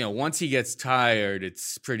gets tired,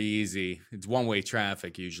 it's pretty easy. It's one-way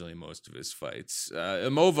traffic usually in most of his fights.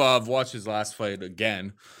 Imavov, watched his last fight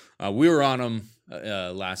again. We were on him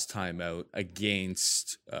last time out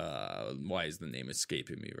against. Why is the name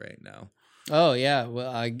escaping me right now? Oh yeah,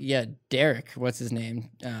 well Derek. What's his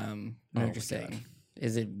name? Interesting.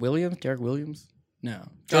 Is it Williams? Derek Williams? No.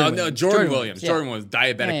 Jordan Williams. Yeah. Jordan was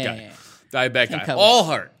diabetic guy. Yeah. Diabetic guy.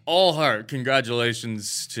 All heart.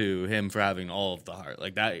 Congratulations to him for having all of the heart.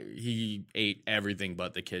 Like that, he ate everything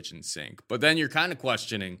but the kitchen sink. But then you're kind of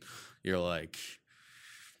questioning. You're like,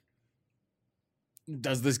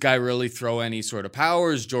 does this guy really throw any sort of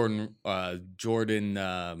powers? Jordan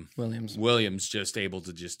Williams just able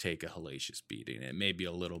to just take a hellacious beating. It may be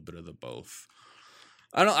a little bit of the both.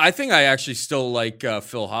 I think I actually still like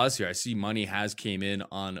Phil Haas here. I see money has came in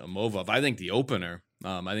on Imavov. I think the opener,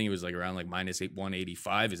 I think it was like around like minus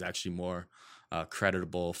 185 is actually more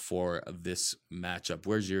creditable for this matchup.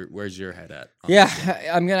 Where's your head at?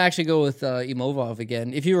 I'm gonna actually go with Imavov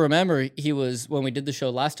again. If you remember, when we did the show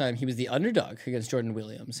last time, he was the underdog against Jordan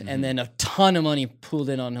Williams, and then a ton of money pooled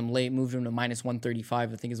in on him late, moved him to minus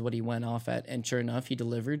 135. I think is what he went off at, and sure enough, he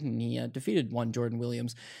delivered and he defeated one Jordan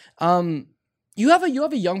Williams. You have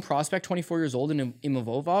a young prospect, 24 years old, in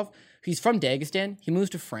Imavov. He's from Dagestan. He moves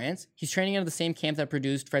to France. He's training out of the same camp that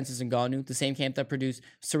produced Francis Ngannou, the same camp that produced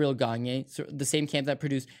Cyril Gagné, the same camp that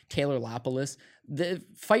produced Taylor Lapalus. The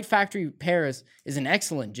Fight Factory Paris is an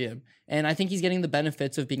excellent gym, and I think he's getting the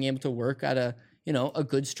benefits of being able to work at a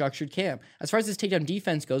good structured camp. As far as his takedown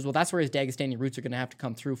defense goes, well, that's where his Dagestani roots are going to have to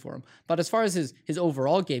come through for him. But as far as his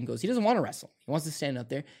overall game goes, he doesn't want to wrestle. He wants to stand up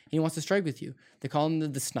there, and he wants to strike with you. They call him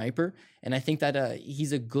the sniper, and I think that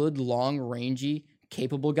he's a good, long, rangy,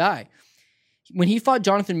 capable guy. When he fought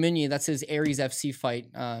Jonathan Meunier, that's his Aries FC fight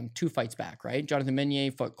 2 fights back, right? Jonathan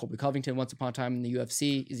Meunier fought Colby Covington once upon a time in the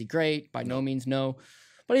UFC. Is he great? By no means, no.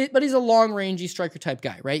 But he's a long-rangey striker-type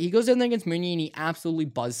guy, right? He goes in there against Meunier, and he absolutely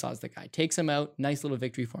buzzsaws the guy. Takes him out. Nice little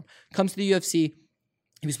victory for him. Comes to the UFC.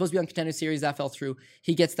 He was supposed to be on Contender Series. That fell through.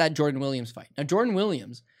 He gets that Jordan Williams fight. Now, Jordan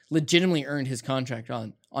Williams legitimately earned his contract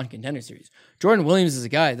on Contender Series. Jordan Williams is a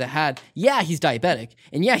guy that he's diabetic,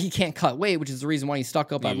 and he can't cut weight, which is the reason why he's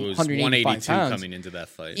stuck up at 185 pounds. Coming into that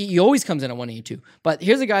fight. He always comes in at 182. But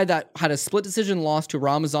here's a guy that had a split decision loss to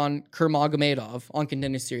Ramazan Kurmagomedov on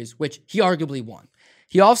Contender Series, which he arguably won.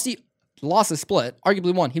 He obviously lost a split,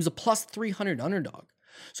 arguably won. He was a plus 300 underdog.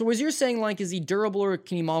 So as you're saying, like, is he durable or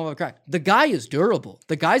can he mom crack? The guy is durable.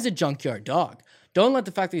 The guy's a junkyard dog. Don't let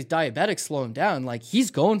the fact that he's diabetic slow him down. Like,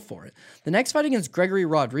 he's going for it. The next fight against Gregory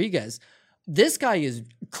Rodriguez, this guy is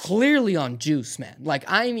clearly on juice, man. Like,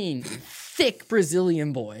 I mean, thick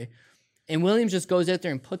Brazilian boy. And Williams just goes out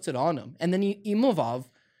there and puts it on him. And then Imavov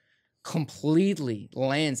completely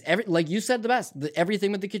lands like you said the best,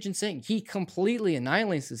 everything with the kitchen sink. He completely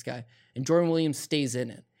annihilates this guy, and Jordan Williams stays in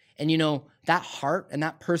it. And that heart and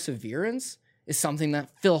that perseverance is something that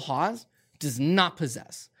Phil Haas does not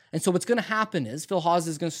possess. And so what's going to happen is Phil Haas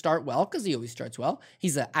is going to start well because he always starts well.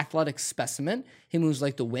 He's an athletic specimen. He moves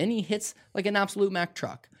like the wind. He hits like an absolute Mack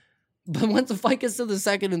truck. But once the fight gets to the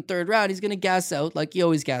second and third round, he's going to gas out like he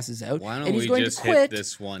always gasses out. Why don't and he's we going just to quit. Hit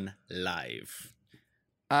this one live?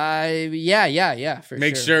 Yeah, for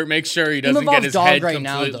Make sure. Make sure he doesn't get his dog head right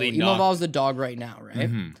now, though. completely knocked. Imavov's the dog right now, right?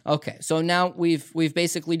 Okay, so now we've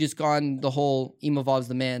basically just gone the whole Imavov's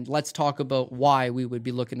the man. Let's talk about why we would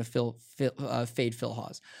be looking to fade Phil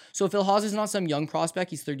Hawes. So Phil Hawes is not some young prospect.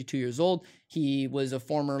 He's 32 years old. He was a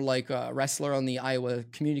former wrestler on the Iowa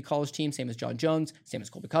Community College team, same as John Jones, same as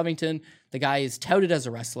Colby Covington. The guy is touted as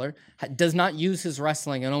a wrestler, does not use his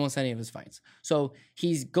wrestling in almost any of his fights. So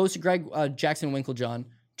he goes to Greg Jackson Winklejohn,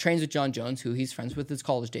 trains with John Jones, who he's friends with his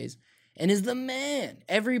college days, and is the man.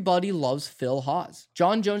 Everybody loves Phil Hawes.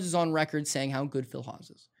 John Jones is on record saying how good Phil Hawes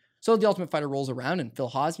is. So the Ultimate Fighter rolls around, and Phil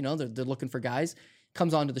Hawes, they're looking for guys,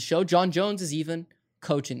 comes onto the show. John Jones is even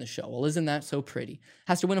coaching the show. Well, isn't that so pretty?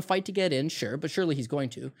 Has to win a fight to get in, sure, but surely he's going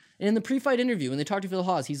to. And in the pre-fight interview, when they talk to Phil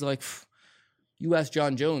Hawes, he's like, you asked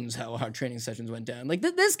John Jones how our training sessions went down. Like,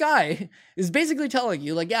 this guy is basically telling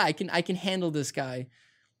you, like, yeah, I can handle this guy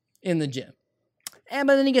in the gym. But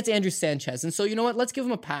then he gets Andrew Sanchez. And so, you know what? Let's give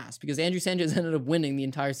him a pass, because Andrew Sanchez ended up winning the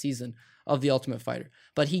entire season of The Ultimate Fighter.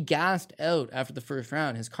 But he gassed out after the first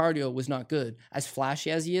round. His cardio was not good. As flashy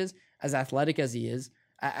as he is, as athletic as he is,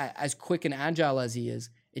 as quick and agile as he is,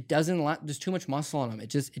 it doesn't there's too much muscle on him.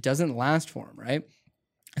 It doesn't last for him, right?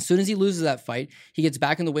 As soon as he loses that fight, he gets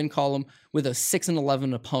back in the win column with a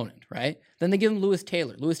 6-11 opponent, right? Then they give him Lewis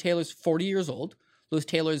Taylor. Lewis Taylor's 40 years old. Lewis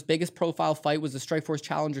Taylor's biggest profile fight was the Strikeforce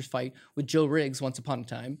Challengers fight with Joe Riggs once upon a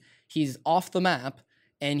time. He's off the map,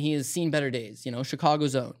 and he has seen better days,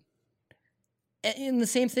 Chicago's own. And the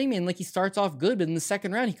same thing, man, like he starts off good, but in the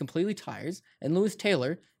second round, he completely tires, and Lewis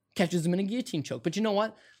Taylor catches him in a guillotine choke. But you know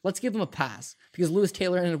what? Let's give him a pass, because Lewis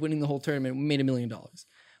Taylor ended up winning the whole tournament and made $1 million.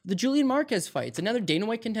 The Julian Marquez fight, it's another Dana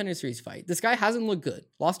White Contender Series fight. This guy hasn't looked good.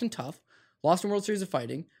 Lost in tough, lost in World Series of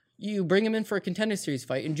Fighting. You bring him in for a Contender Series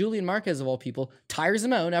fight, and Julian Marquez, of all people, tires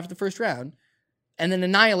him out after the first round and then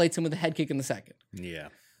annihilates him with a head kick in the second. Yeah.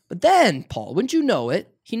 But then, Paul, wouldn't you know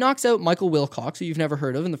it, he knocks out Michael Wilcox, who you've never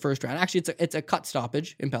heard of, in the first round. Actually, it's a cut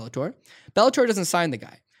stoppage in Bellator. Bellator doesn't sign the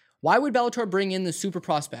guy. Why would Bellator bring in the super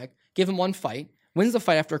prospect, give him one fight, wins the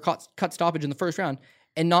fight after a cut stoppage in the first round,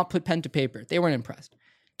 and not put pen to paper? They weren't impressed.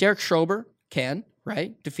 Derek Schrober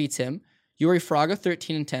right? Defeats him. Yuri Fraga,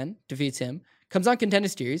 13-10, defeats him. Comes on Contender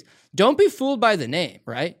Series. Don't be fooled by the name,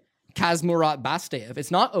 right? Kazmurat Bastayev.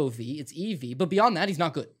 It's not OV, it's EV. But beyond that, he's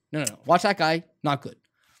not good. No. Watch that guy, not good.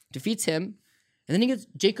 Defeats him. And then he gets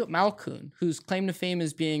Jacob Malkoun, whose claim to fame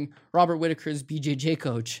is being Robert Whittaker's BJJ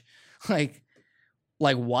coach. Like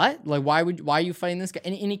what? Like, why are you fighting this guy?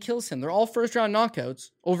 And he kills him. They're all first-round knockouts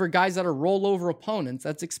over guys that are rollover opponents.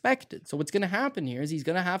 That's expected. So what's going to happen here is he's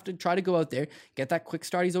going to have to try to go out there, get that quick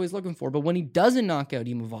start he's always looking for. But when he doesn't knock out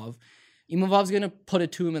Imavov's going to put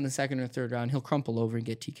it to him in the second or third round. He'll crumple over and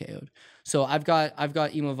get TKO'd. So I've got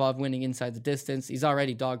Imavov winning inside the distance. He's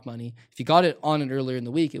already dog money. If you got it on it earlier in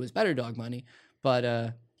the week, it was better dog money.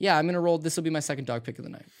 But yeah, I'm going to roll. This will be my second dog pick of the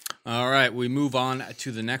night. All right, we move on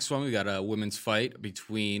to the next one. We got a women's fight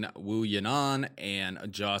between Wu Yanan and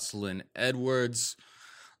Jocelyn Edwards.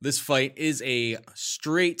 This fight is a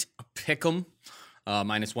straight pick'em,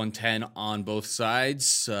 minus 110 on both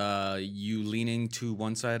sides. You leaning to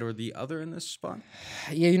one side or the other in this spot?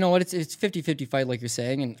 Yeah, you know what? It's 50-50 fight, like you're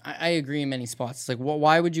saying, and I agree in many spots. It's like,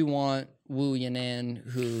 why would you want Wu Yanan,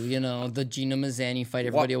 who, the Gina Mazzani fight,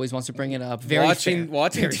 everybody always wants to bring it up. Watching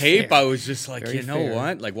Very tape, fair. I was just like, Very you know fair.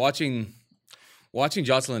 what? Like watching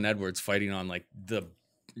Jocelyn Edwards fighting on like the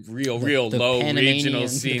real low regional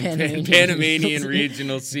scene, Panamanian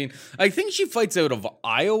regional scene. I think she fights out of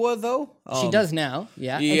Iowa though. She does now,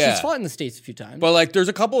 yeah. And she's fought in the States a few times. But like, there's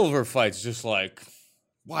a couple of her fights just like,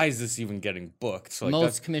 why is this even getting booked? So, like,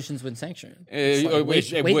 most commissions wouldn't sanction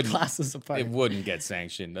it. Weight classes apart. It wouldn't get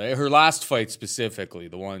sanctioned. Her last fight specifically,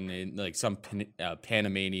 the one in like some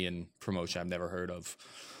Panamanian promotion I've never heard of,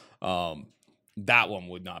 that one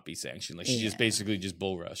would not be sanctioned. Like she just basically just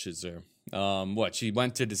bull rushes her. She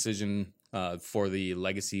went to decision for the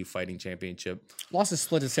Legacy Fighting Championship. Lost a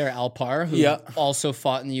split to Sarah Alpar, who also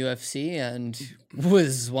fought in the UFC and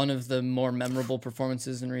was one of the more memorable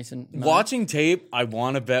performances in recent months. Watching tape, I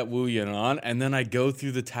want to bet Wu Yanan, and then I go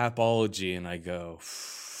through the Tapology and I go,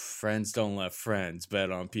 friends don't let friends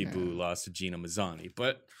bet on people who lost to Gina Mazzani.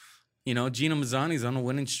 But, Gina Mazzani's on a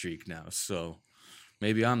winning streak now, so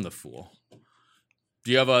maybe I'm the fool.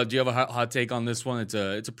 Do you have a hot take on this one? It's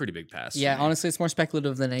a pretty big pass. Yeah, honestly, it's more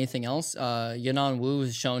speculative than anything else. Yanan Wu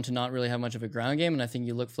is shown to not really have much of a ground game, and I think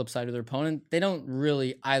you look flip side of their opponent, they don't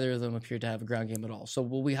really, either of them appear to have a ground game at all. So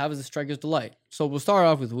what we have is a striker's delight. So we'll start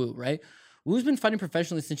off with Wu, right? Wu's been fighting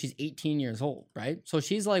professionally since she's 18 years old, right? So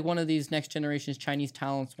she's like one of these next generation's Chinese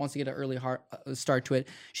talents, wants to get an early start to it.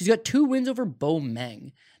 She's got 2 wins over Bo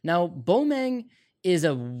Meng. Now, Bo Meng is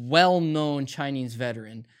a well-known Chinese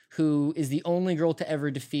veteran who is the only girl to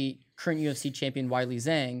ever defeat current UFC champion Weili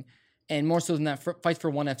Zhang, and more so than that, fights for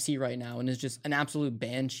ONE FC right now and is just an absolute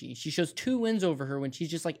banshee. She shows 2 wins over her when she's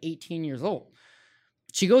just like 18 years old.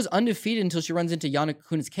 She goes undefeated until she runs into Yana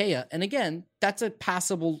Kunitskaya, and again, that's a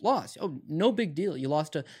passable loss. Oh, no big deal. You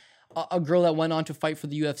lost to a girl that went on to fight for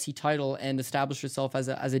the UFC title and establish herself as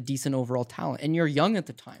a decent overall talent, and you're young at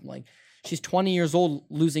the time. Like, she's 20 years old,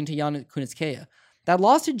 losing to Yana Kunitskaya. That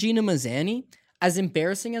loss to Gina Mazany, as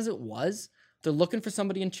embarrassing as it was, they're looking for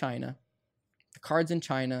somebody in China. The card's in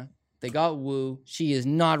China. They got Wu. She is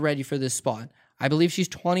not ready for this spot. I believe she's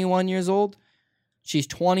 21 years old. She's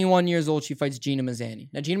 21 years old. She fights Gina Mazany.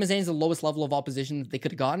 Now, Gina Mazany is the lowest level of opposition that they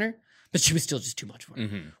could have gotten her, but she was still just too much for her.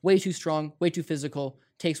 Mm-hmm. Way too strong, way too physical,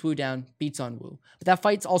 takes Wu down, beats on Wu. But that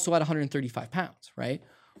fight's also at 135 pounds, right?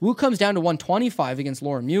 Wu comes down to 125 against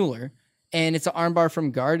Lauren Mueller, and it's an armbar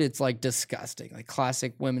from guard. It's like disgusting, like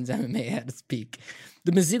classic women's MMA at its peak.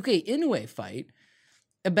 The Mizuki Inoue fight,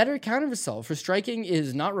 a better account of herself. Her striking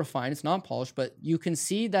is not refined, it's not polished, but you can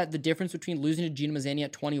see that the difference between losing to Gina Mazany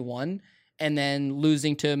at 21 and then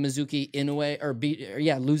losing to Mizuki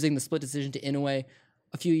Inoue, losing the split decision to Inoue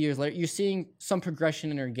a few years later, you're seeing some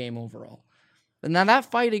progression in her game overall. But now that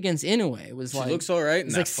fight against Inoue was she looks all right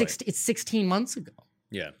in that fight. It's 16 months ago.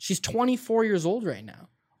 Yeah. She's 24 years old right now.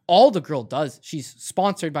 All the girl does, she's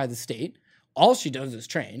sponsored by the state. All she does is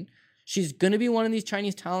train. She's going to be one of these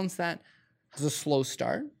Chinese talents that has a slow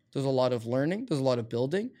start. There's a lot of learning. There's a lot of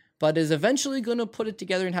building. But is eventually going to put it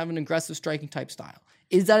together and have an aggressive striking type style.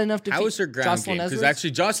 Is that enough to How is her ground game? Because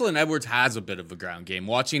actually, Jocelyn Edwards has a bit of a ground game.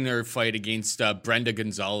 Watching her fight against Brenda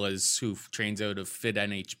Gonzalez, who trains out of Fit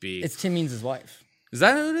NHB. It's Tim Means' wife. Is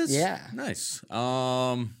that who it is? Yeah. Nice.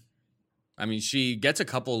 I mean, she gets a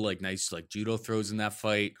couple nice judo throws in that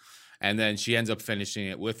fight, and then she ends up finishing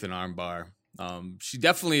it with an armbar. She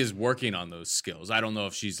definitely is working on those skills. I don't know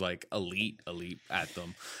if she's elite at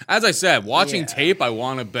them. As I said, watching tape, I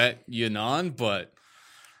want to bet Yunnan, but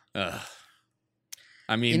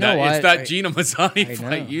I mean, it's that Gina Mazany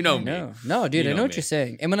fight. You know me. No, dude, I know what you're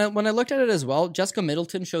saying. And when I looked at it as well, Jessica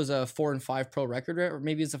Middleton shows a 4-5 pro record, or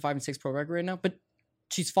maybe it's a 5-6 pro record right now, but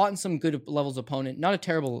she's fought in some good levels opponent. Not a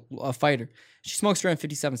terrible fighter. She smokes around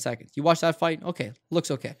 57 seconds. You watch that fight, okay,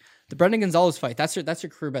 looks okay. The Brendan Gonzalez fight, that's her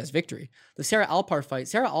career best victory. The Sarah Alpar fight,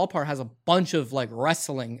 Sarah Alpar has a bunch of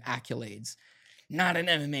wrestling accolades. Not an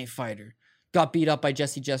MMA fighter. Got beat up by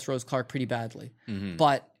Jess Rose Clark pretty badly. Mm-hmm.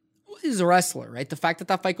 But is a wrestler, right? The fact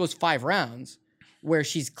that fight goes 5 rounds, where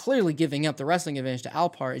she's clearly giving up the wrestling advantage to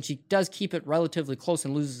Alpar, and she does keep it relatively close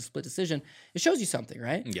and loses a split decision, it shows you something,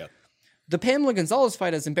 right? Yeah. The Pamela Gonzalez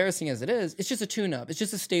fight, as embarrassing as it is, it's just a tune-up. It's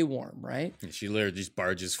just a stay warm, right? She literally just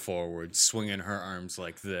barges forward, swinging her arms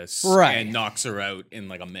like this, right, and knocks her out in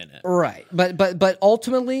a minute. Right. But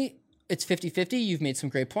ultimately, it's 50-50. You've made some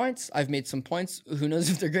great points. I've made some points. Who knows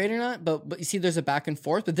if they're great or not? But you see, there's a back and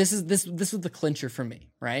forth. But this is the clincher for me,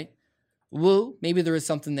 right? Wu, maybe there is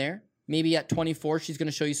something there. Maybe at 24, she's going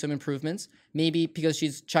to show you some improvements. Maybe because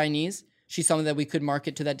she's Chinese, she's something that we could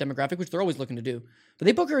market to that demographic, which they're always looking to do. But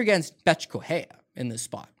they book her against Betch Correia in this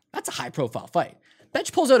spot. That's a high-profile fight.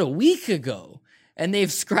 Betch pulls out a week ago, and they've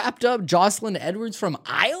scrapped up Jocelyn Edwards from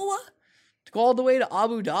Iowa to go all the way to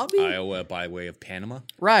Abu Dhabi. Iowa by way of Panama.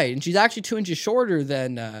 Right, and she's actually 2 inches shorter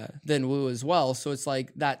than Wu as well. So it's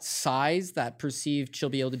that size, that perceived she'll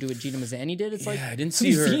be able to do what Gina Mazany did. It's I didn't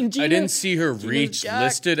see her. I didn't see her reach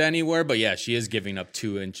listed anywhere, but yeah, she is giving up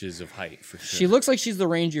 2 inches of height for sure. She looks like she's the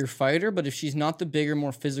rangier fighter, but if she's not the bigger,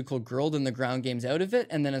 more physical girl, then the ground game's out of it.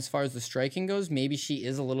 And then as far as the striking goes, maybe she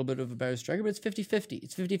is a little bit of a better striker, but it's 50-50.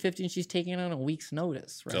 It's 50-50, and she's taking it on a week's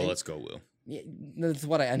notice, right? So let's go, Wu. Yeah, that's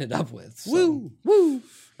what I ended up with. So. Woo!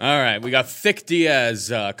 All right, we got Thick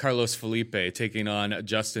Diaz, Carlos Felipe taking on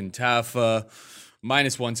Justin Tafa,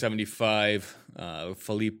 minus 175.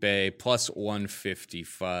 Felipe plus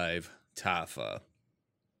 155. Tafa.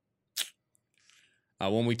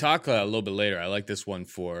 When we talk a little bit later, I like this one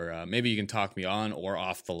for maybe you can talk me on or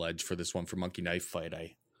off the ledge for this one for Monkey Knife Fight.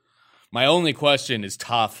 My only question is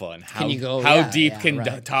Tafa and how deep can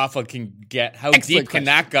Tafa can get? How deep can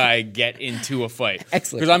that guy get into a fight?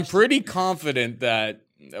 Excellent. Because I'm pretty confident that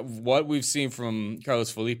what we've seen from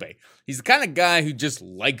Carlos Felipe, he's the kind of guy who just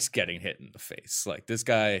likes getting hit in the face. This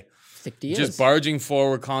guy just barging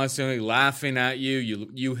forward constantly, laughing at you.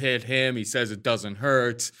 You hit him. He says it doesn't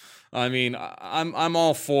hurt. I mean, I'm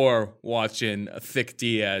all for watching Thick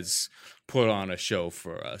Diaz put on a show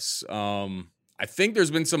for us. I think there's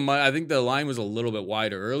been I think the line was a little bit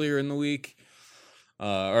wider earlier in the week.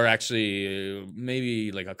 or actually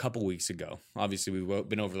maybe like a couple weeks ago. Obviously, we've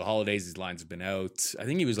been over the holidays. These lines have been out. I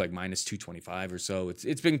think he was like minus 225 or so.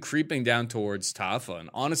 It's been creeping down towards Tafa. And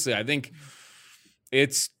honestly, I think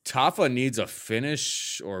it's Tafa needs a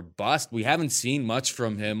finish or bust. We haven't seen much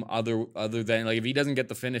from him other than like if he doesn't get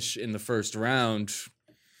the finish in the first round,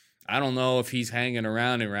 I don't know if he's hanging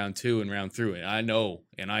around in round 2 and round 3. I know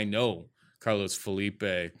Carlos Felipe.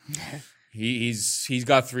 He's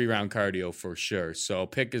got 3-round cardio for sure. So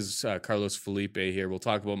pick is Carlos Felipe here. We'll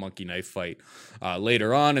talk about Monkey Knife Fight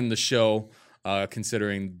later on in the show,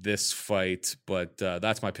 considering this fight. But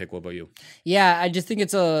that's my pick. What about you? Yeah, I just think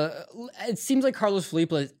it seems like Carlos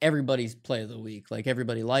Felipe is everybody's play of the week. Like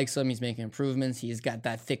everybody likes him. He's making improvements. He's got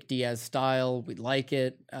that thick Diaz style. We like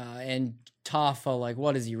it. And Tafa, like,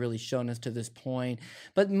 what has he really shown us to this point?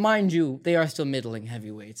 But mind you, they are still middling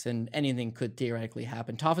heavyweights, and anything could theoretically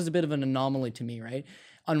happen. Tafa's a bit of an anomaly to me, right?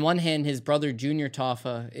 On one hand, his brother, Junior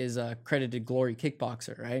Tafa, is a credited glory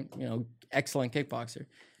kickboxer, right? Excellent kickboxer.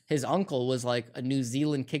 His uncle was like a New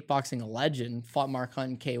Zealand kickboxing legend, fought Mark Hunt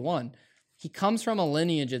in K1. He comes from a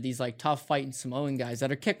lineage of these like tough fighting Samoan guys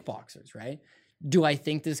that are kickboxers, right? Do I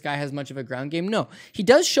think this guy has much of a ground game? No. He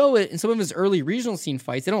does show it in some of his early regional scene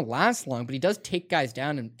fights. They don't last long, but he does take guys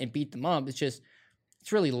down and beat them up. It's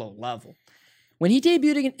really low level. When he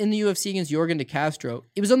debuted in the UFC against Yorgan De Castro,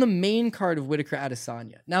 it was on the main card of Whitaker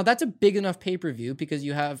Adesanya. Now, that's a big enough pay-per-view because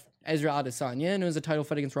you have Ezra Adesanya, and it was a title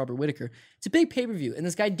fight against Robert Whitaker. It's a big pay-per-view, and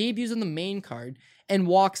this guy debuts on the main card and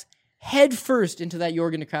walks headfirst into that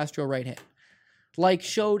Yorgan De Castro right hand. Like,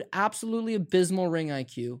 showed absolutely abysmal ring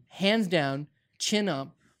IQ, hands down, chin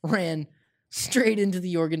up, ran straight into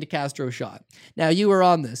the Yorgan De Castro shot. Now, you were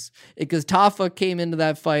on this because Tafa came into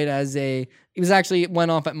that fight it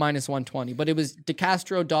went off at minus 120, but it was De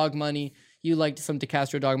Castro dog money. You liked some De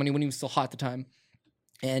Castro dog money when he was still hot at the time.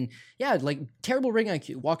 And yeah, like terrible ring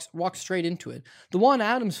IQ, walks straight into it. The Juan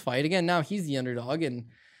Adams fight, again, now he's the underdog and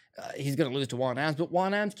he's going to lose to Juan Adams, but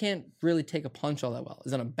Juan Adams can't really take a punch all that well.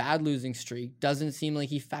 He's on a bad losing streak. Doesn't seem like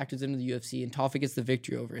he factors into the UFC, and Tafa gets the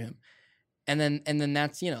victory over him. And then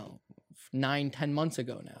that's, 9-10 months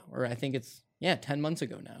ago now, or I think it's 10 months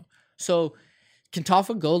ago now. So can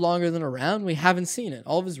Tafa go longer than a round? We haven't seen it.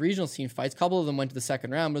 All of his regional scene fights, a couple of them went to the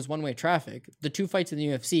second round, but it was one-way traffic. The 2 fights in the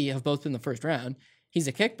UFC have both been the first round. He's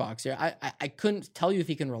a kickboxer. I couldn't tell you if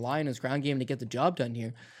he can rely on his ground game to get the job done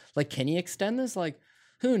here. Like, can he extend this? Like,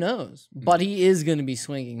 who knows? But he is going to be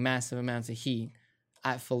swinging massive amounts of heat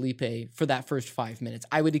at Felipe for that first 5 minutes.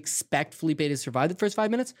 I would expect Felipe to survive the first 5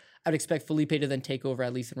 minutes. I would expect Felipe to then take over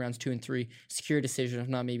at least in rounds 2 and 3, secure a decision, if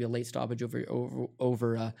not maybe a late stoppage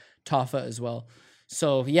over Tafa as well.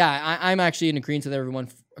 So yeah, I'm actually in agreement with everyone.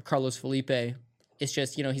 Carlos Felipe. It's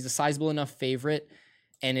just, he's a sizable enough favorite,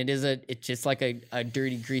 and it's just like a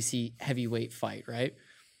dirty, greasy heavyweight fight, right?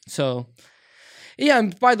 So yeah,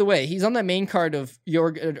 and by the way, he's on that main card of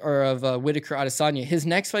Whitaker Adesanya. His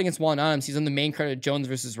next fight against Juan Adams, he's on the main card of Jones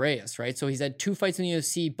versus Reyes, right? So he's had 2 fights in the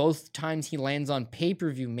UFC. Both times he lands on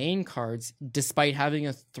pay-per-view main cards, despite having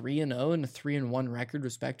a 3-0 and a 3-1 record,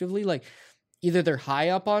 respectively. Like, either they're high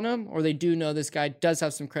up on him, or they do know this guy does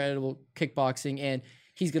have some credible kickboxing, and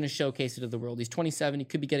he's going to showcase it to the world. He's 27. He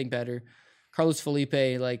could be getting better. Carlos Felipe,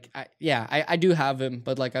 I do have him,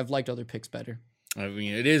 but I've liked other picks better. I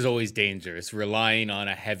mean, it is always dangerous relying on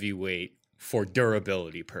a heavyweight for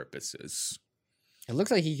durability purposes. It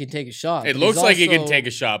looks like he can take a shot. It looks like he can take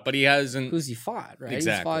a shot, but he hasn't. Who's he fought, right?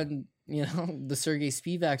 Exactly. He's fought, the Sergey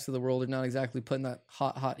Spivaks of the world are not exactly putting that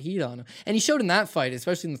hot heat on him. And he showed in that fight,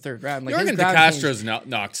 especially in the third round. Yorgan De Castro's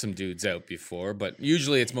knocked some dudes out before, but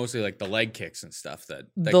usually it's mostly like the leg kicks and stuff that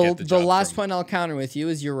get the job last point I'll counter with you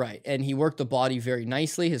is you're right. And he worked the body very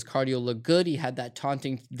nicely. His cardio looked good. He had that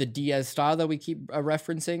taunting, the Diaz style that we keep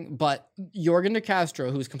referencing. But Yorgan De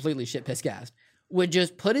Castro, who's completely shit-pissed gassed, would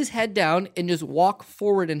just put his head down and just walk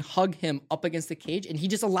forward and hug him up against the cage, and he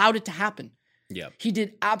just allowed it to happen. Yeah, he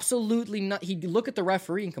did absolutely not. He'd look at the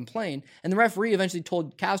referee and complain, and the referee eventually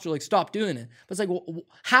told Castro, stop doing it. But it's like, well,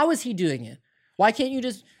 how is he doing it? Why can't you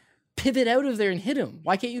just pivot out of there and hit him?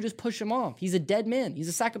 Why can't you just push him off? He's a dead man. He's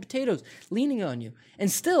a sack of potatoes leaning on you. And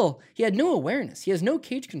still, he had no awareness. He has no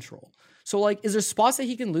cage control. So, is there spots that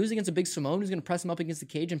he can lose against a big Samoan who's going to press him up against the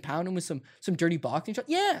cage and pound him with some dirty boxing shot?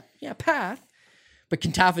 Yeah, path. But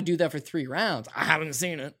can Tafa do that for 3 rounds? I haven't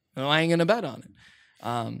seen it. No, I ain't going to bet on it.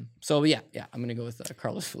 I'm going to go with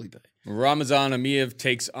Carlos Felipe. Ramazan Amiev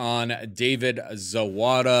takes on David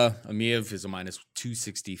Zawada. Amiev is a minus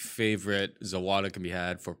 260 favorite. Zawada can be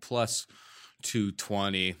had for plus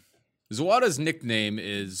 220. Zawada's nickname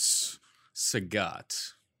is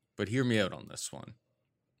Sagat, but hear me out on this one.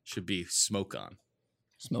 Should be Smoke On.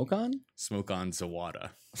 Smoke on? Smoke on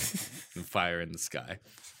Zawada. And fire in the sky.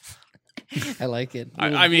 I like it.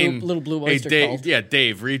 I mean, little blue hey, oyster Dave, cult.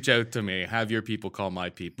 Dave, reach out to me. Have your people call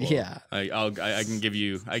my people. Yeah. I can give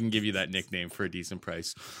you that nickname for a decent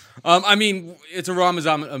price. I mean, it's a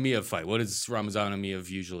Ramazan Amiev fight. What does Ramazan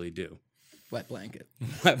Amiev usually do? Wet blanket.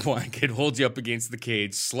 Wet blanket holds you up against the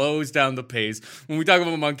cage, slows down the pace. When we talk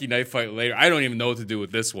about a monkey knife fight later, I don't even know what to do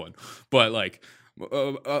with this one. But like,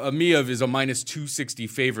 Amiev is a minus 260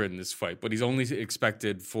 favorite in this fight, but he's only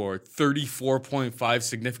expected for 34.5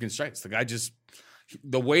 significant strikes.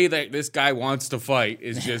 The way that this guy wants to fight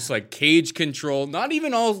is just like cage control, not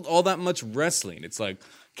even all that much wrestling. It's like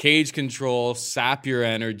cage control, sap your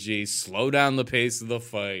energy, slow down the pace of the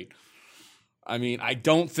fight. I mean, I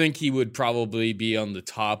don't think he would probably be on the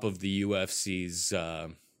top of the UFC's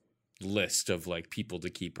list of like people to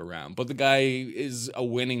keep around, but the guy is a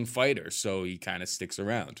winning fighter, so he kind of sticks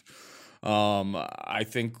around. I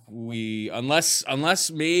think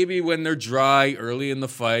unless maybe when they're dry early in the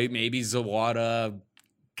fight, maybe Zawada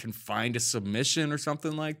can find a submission or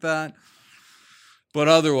something like that. But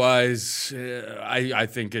otherwise, I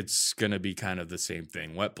think it's going to be kind of the same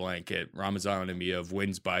thing. Wet blanket, Ramazan Amiev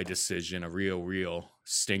wins by decision, a real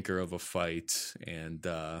stinker of a fight, and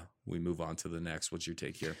we move on to the next. What's your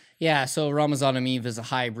take here? Yeah, so Ramazan Amiev is a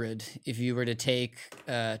hybrid. If you were to take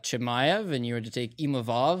Chimaev and you were to take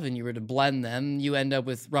Imavov and you were to blend them, you end up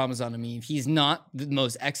with Ramazan Amiev. He's not the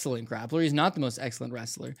most excellent grappler. He's not the most excellent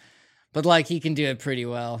wrestler. But, like, he can do it pretty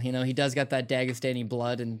well. You know, he does got that Dagestani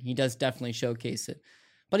blood, and he does definitely showcase it.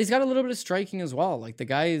 But he's got a little bit of striking as well. Like, the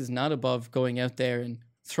guy is not above going out there and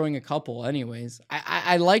throwing a couple anyways.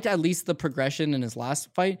 I liked at least the progression in his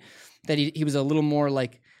last fight, that he was a little more,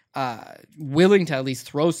 like, willing to at least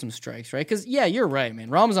throw some strikes, right? Because, yeah, you're right, man.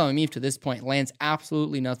 Ramazan Amiev to this point lands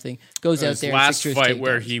absolutely nothing, goes out there last and fight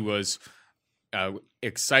where he was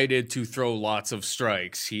excited to throw lots of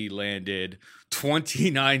strikes, he landed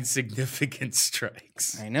 29 significant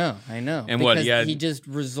strikes. I know. And because he just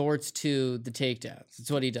resorts to the takedowns. That's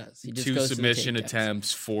what he does. He just 2 goes submission to the takedowns.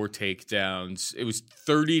 attempts, 4 takedowns. It was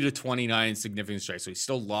 30 to 29 significant strikes. So he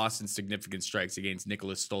still lost in significant strikes against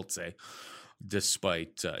Nicholas Stolze,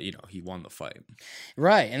 despite he won the fight.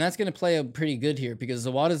 Right, and that's going to play out pretty good here because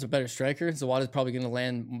Zawada's a better striker. Zawada's probably going to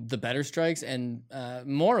land the better strikes and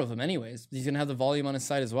more of them anyways. He's going to have the volume on his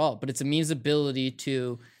side as well. But it's Amiv's ability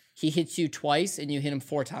to... He hits you twice and you hit him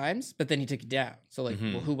 4 times, but then he took you down. So, like,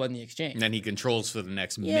 well, who won the exchange? And then he controls for the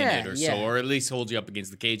next minute or so, or at least holds you up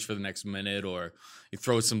against the cage for the next minute, or he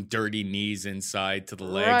throws some dirty knees inside to the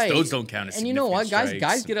legs. Right. Those don't count as significant. And you know what? Strikes.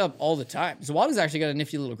 Guys get up all the time. Zawada's actually got a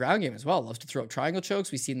nifty little ground game as well. Loves to throw up triangle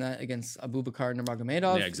chokes. We've seen that against Abubakar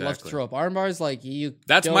Nurmagomedov. Yeah, exactly. Loves to throw up arm bars. Like,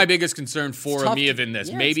 That's my biggest concern for Amiev in this.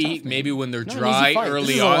 Yeah, maybe when they're dry early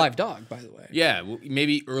this is on. a live dog, by the way. Yeah,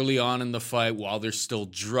 maybe early on in the fight while they're still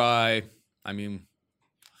dry. I mean,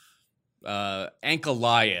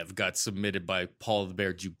 Ankalaev got submitted by Paul the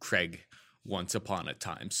Bear Duke Craig once upon a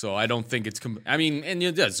time. So I don't think it's...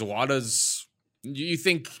 Zawada's... You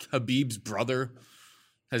think Khabib's brother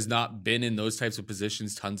has not been in those types of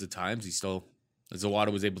positions tons of times?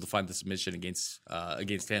 Zawada was able to find the submission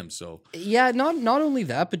against him. So yeah, not only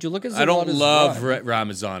that, but you look at Zawada's I don't love run.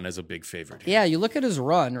 Ramazan as a big favorite here. Yeah, you look at his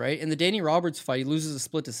run, right? In the Danny Roberts fight, he loses a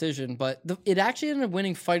split decision, but it actually ended up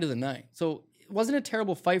winning fight of the night. So it wasn't a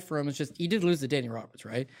terrible fight for him. It's just he did lose to Danny Roberts,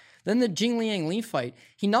 right? Then the Jing Liang Li fight,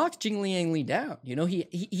 he knocked Jing Liang Li down. You know,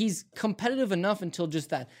 he's competitive enough until just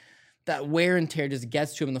that wear and tear just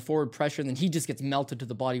gets to him in the forward pressure, and then he just gets melted to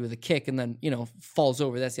the body with a kick and then, falls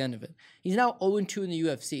over. That's the end of it. He's now 0-2 in the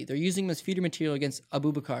UFC. They're using him as feeder material against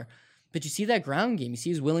Abubakar. But you see that ground game. You see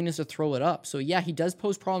his willingness to throw it up. So, yeah, he does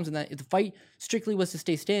pose problems in that. If the fight strictly was to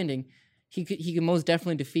stay standing, he could most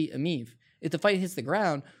definitely defeat Amiev. If the fight hits the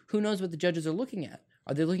ground, who knows what the judges are looking at?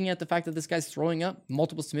 Are they looking at the fact that this guy's throwing up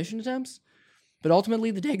multiple submission attempts? But ultimately,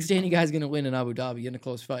 the Dagestani guy's going to win in Abu Dhabi in a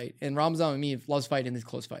close fight. And Ramazan Amiev loves fighting in these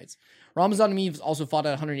close fights. Ramazan Amiev also fought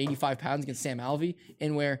at 185 pounds against Sam Alvey,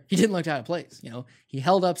 in where he didn't look out of place. He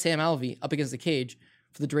held up Sam Alvey up against the cage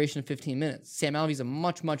for the duration of 15 minutes. Sam Alvey's a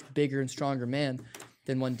much, much bigger and stronger man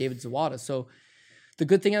than one David Zawada. So the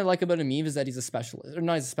good thing I like about Amiev is that he's a specialist. Or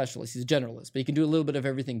not he's a specialist, he's a generalist. But he can do a little bit of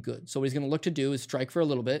everything good. So what he's going to look to do is strike for a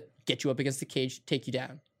little bit, get you up against the cage, take you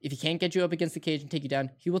down. If he can't get you up against the cage and take you down,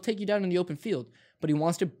 he will take you down in the open field. But he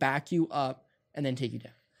wants to back you up and then take you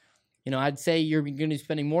down. I'd say you're going to be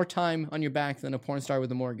spending more time on your back than a porn star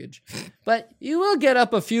with a mortgage. But you will get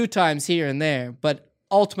up a few times here and there. But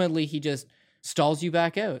ultimately, he just stalls you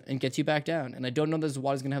back out and gets you back down. And I don't know that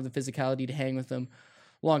Zawada's going to have the physicality to hang with him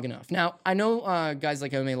long enough. Now, I know guys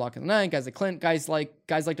like MMA Lock in the Night, guys like Clint, guys like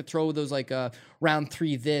to throw those like round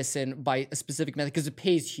 3 this and by a specific method because it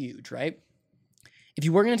pays huge, right? If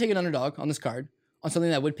you were going to take an underdog on this card, on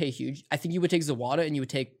something that would pay huge, I think you would take Zawada and you would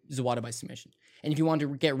take Zawada by submission. And if you wanted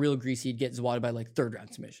to get real greasy, you'd get Zawada by like 3rd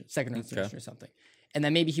round submission, 2nd round submission or something. And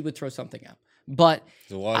then maybe he would throw something out. But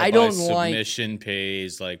Zawada I don't by submission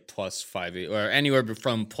pays like plus 5 or anywhere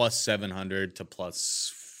from plus 700 to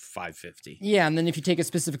plus 550. Yeah, and then if you take it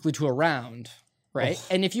specifically to a round, right?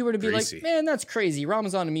 And if you were to be greasy. like, man, that's crazy.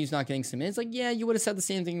 Ramazan Amiv's not getting submitted. It's like, yeah, you would have said the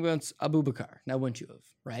same thing about Abu Bakar. Now, wouldn't you have,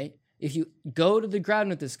 right? If you go to the ground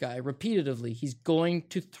with this guy repeatedly, he's going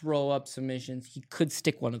to throw up submissions. He could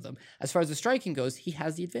stick one of them. As far as the striking goes, he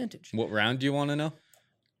has the advantage. What round do you want to know?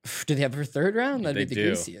 Do they have a 3rd round? That'd be the do.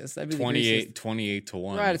 greasiest. That'd be 28 to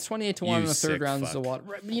 1. Right, it's 28 to 1 on the 3rd round. Right,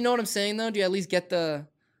 but you know what I'm saying, though? Do you at least get the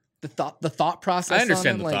thought process? I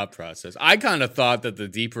understand the thought process. I kind of thought that the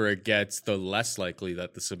deeper it gets, the less likely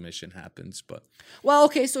that the submission happens. But well,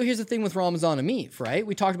 okay, so here's the thing with Ramazan Ameev, right?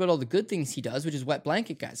 We talked about all the good things he does, which is wet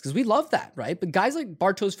blanket guys, because we love that, right? But guys like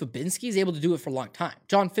Bartosz Fabinski is able to do it for a long time.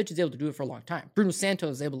 John Fitch is able to do it for a long time. Bruno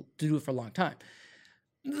Santos is able to do it for a long time.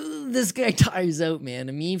 This guy tires out, man.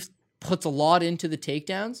 Ameev puts a lot into the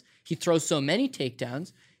takedowns. He throws so many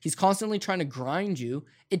takedowns. He's constantly trying to grind you.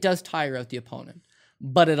 It does tire out the opponent,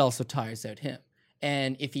 but it also tires out him.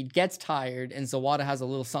 And if he gets tired and Zawada has a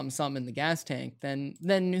little something in the gas tank, then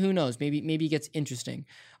who knows? Maybe it gets interesting.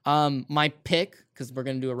 My pick, because we're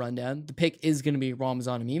going to do a rundown, the pick is going to be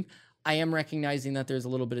Ramazan Ameev. I am recognizing that there's a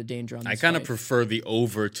little bit of danger on this I kind of fight. prefer the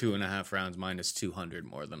over 2.5 rounds minus 200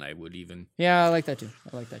 more than I would even. Yeah, I like that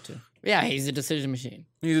too. Yeah, he's a decision machine.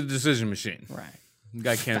 He's a decision machine. Right. The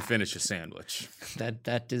guy can't finish a sandwich.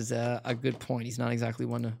 That is a good point. He's not exactly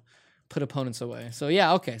one to put opponents away. So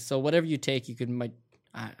yeah, okay. So whatever you take, I don't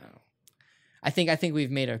know. I think we've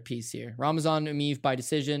made our piece here. Ramazan Ameev by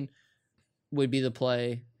decision would be the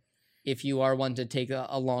play. If you are one to take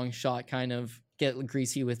a long shot, kind of get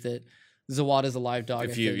greasy with it, Zawada's a live dog.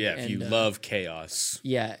 If you love chaos,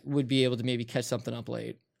 would be able to maybe catch something up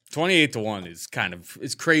late. 28 to 1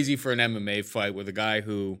 is crazy for an MMA fight with a guy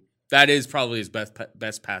who that is probably his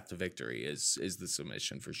best path to victory is the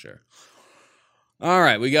submission for sure. All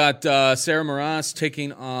right, we got Sarah Moras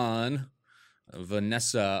taking on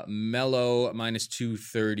Vanessa Melo minus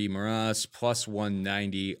 230. Moras plus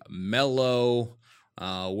 190. Melo.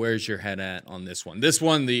 Where's your head at on this one? This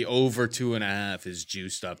one, the over 2.5 is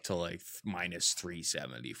juiced up to like minus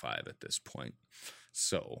 375 at this point.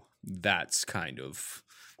 So that's kind of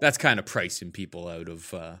pricing people out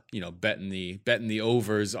of betting the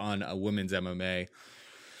overs on a women's MMA.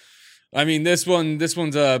 I mean, this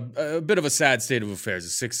one's a bit of a sad state of affairs.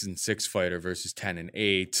 A 6-6 fighter versus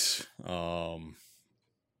 10-8.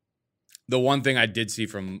 The one thing I did see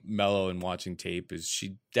from Melo in watching tape is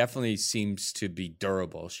she definitely seems to be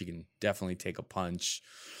durable. She can definitely take a punch.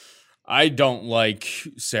 I don't like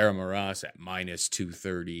Sarah Moras at minus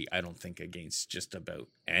 230. I don't think against just about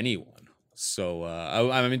anyone. So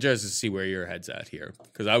I'm interested to see where your head's at here,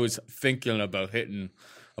 because I was thinking about hitting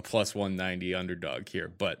a plus 190 underdog here,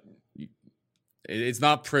 but it's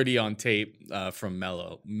not pretty on tape from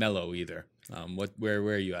Melo either. Where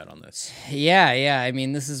are you at on this? Yeah. I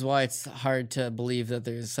mean, this is why it's hard to believe that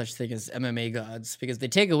there's such thing as MMA gods, because they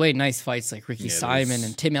take away nice fights like Ricky Simon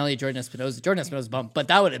and Tim Elliott, Jordan Espinosa bumped, but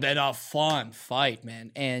that would have been a fun fight,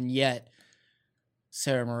 man. And yet,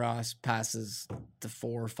 Sarah Moras passes the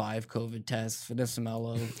 4 or 5 COVID tests. Vanessa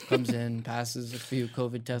Melo comes in, passes a few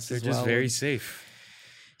COVID tests as well. They're just very safe.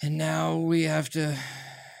 And now we have to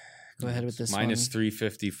go ahead with this minus one.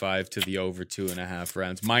 355 to the over 2.5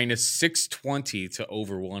 rounds. Minus 620 to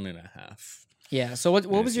over 1.5. Yeah. So what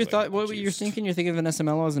was your thought? What were you thinking? You're thinking Vanessa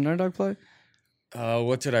Melo as an underdog play?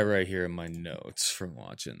 What did I write here in my notes from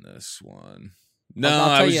watching this one? No,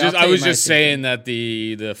 I I was just saying that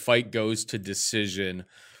the fight goes to decision,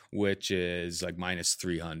 which is like minus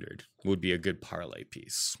 300 would be a good parlay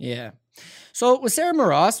piece. Yeah. So with Sarah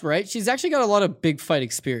Moras, right? She's actually got a lot of big fight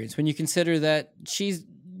experience when you consider that she's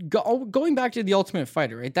going back to the Ultimate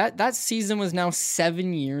Fighter, right? That season was now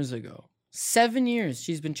 7 years ago. 7 years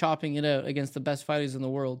she's been chopping it out against the best fighters in the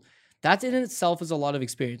world. That in itself is a lot of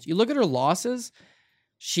experience. You look at her losses.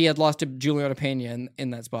 She had lost to Juliana Pena in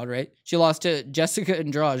that spot, right? She lost to Jessica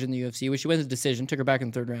Andrade in the UFC, which she went to decision, took her back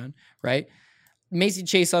in the 3rd round, right? Macy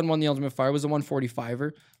Chiasson won the Ultimate Fighter, was a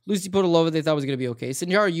 145er. Lucy Podolova, they thought was going to be okay.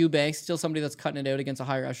 Sinjara Eubanks, still somebody that's cutting it out against a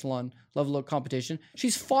higher echelon level of competition.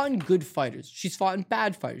 She's fought in good fighters. She's fought in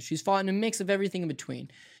bad fighters. She's fought in a mix of everything in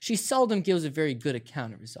between. She seldom gives a very good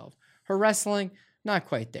account of herself. Her wrestling, not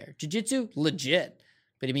quite there. Jiu-jitsu, legit.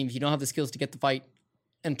 But I mean, if you don't have the skills to get the fight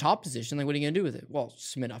in top position, like what are you going to do with it? Well,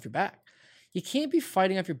 submit off your back. You can't be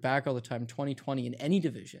fighting off your back all the time, 2020 in any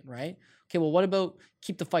division, right? Okay, well, what about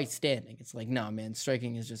keep the fight standing? It's like, no, man,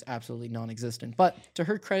 striking is just absolutely non-existent. But to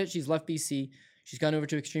her credit, she's left BC. She's gone over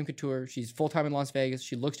to Extreme Couture. She's full-time in Las Vegas.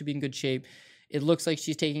 She looks to be in good shape. It looks like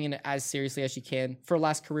she's taking it as seriously as she can for her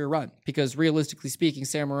last career run. Because realistically speaking,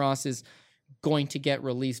 Sarah Moras is going to get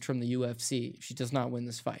released from the UFC if she does not win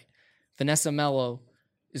this fight. Vanessa Melo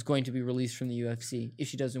is going to be released from the UFC if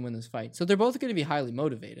she doesn't win this fight. So they're both going to be highly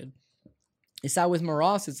motivated. It's that with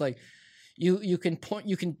Moras, it's like you can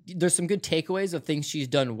there's some good takeaways of things she's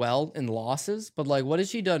done well in losses, but like what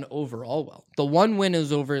has she done overall well? The one win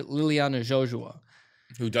is over Liliana Jojua,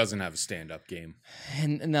 who doesn't have a stand-up game.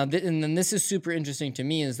 And then this is super interesting to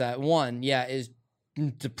me is that one, is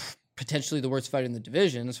potentially the worst fight in the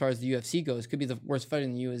division as far as the UFC goes. Could be the worst fight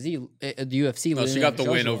in the UFC. No, she got the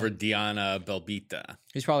win over Diana Belbita,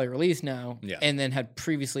 who's probably released now, yeah, and then had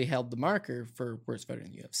previously held the marker for worst fighter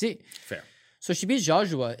in the UFC. Fair. So she beat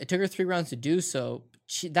Jojua. It took her 3 rounds to do so.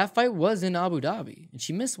 That fight was in Abu Dhabi, and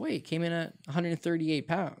she missed weight, came in at 138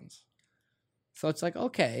 pounds. So it's like,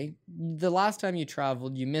 okay, the last time you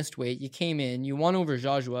traveled, you missed weight, you came in, you won over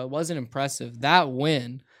Jojua. It wasn't impressive. That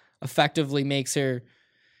win effectively makes her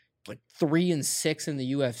like 3-6 in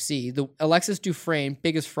the UFC. The Alexis Dufresne,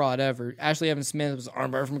 biggest fraud ever. Ashley Evans Smith was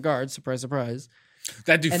armbar from guard. Surprise, surprise.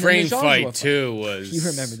 That Dufresne fight too was. You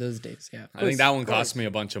remember those days, yeah. I think that one cost me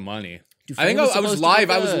a bunch of money. Dufresne I think I was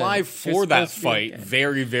live. I was live They're for that supposed to be fight. okay.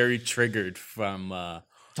 Very, very triggered from.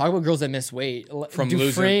 Talk about girls that miss weight. From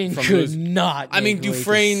Dufresne losing, could not. I mean, make weight to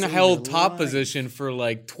Dufresne save held her top life. position for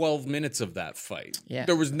like 12 minutes of that fight. Yeah.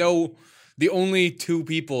 There was the only 2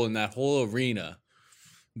 people in that whole arena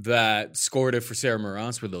that scored it for Sarah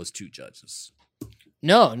Moras were those 2 judges.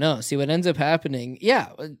 No. See what ends up happening.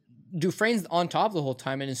 Yeah. Dufresne's on top the whole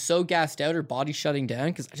time and is so gassed out, her body shutting down.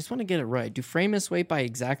 Because I just want to get it right. Dufresne missed weight by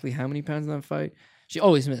exactly how many pounds in that fight? She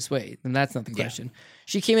always missed weight, and that's not the question. Yeah.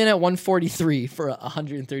 She came in at 143 for a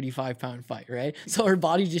 135-pound fight, right? So her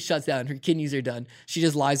body just shuts down. Her kidneys are done. She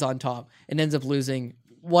just lies on top and ends up losing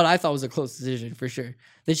what I thought was a close decision for sure.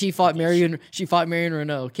 Then she fought Marion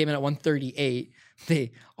Renault, came in at 138.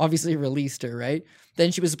 They obviously released her, right?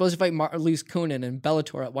 Then she was supposed to fight Marloes Coenen in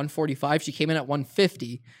Bellator at 145. She came in at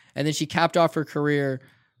 150, and then she capped off her career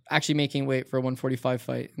actually making weight for a 145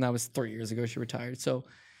 fight, and that was 3 years ago she retired. So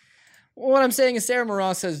what I'm saying is Sarah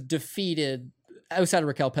Moras has defeated, outside of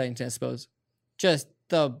Raquel Pennington, I suppose,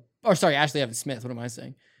 Ashley Evans Smith. What am I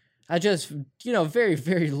saying? I just, very,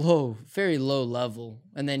 very low level.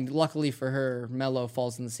 And then luckily for her, Melo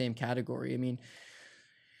falls in the same category. I mean,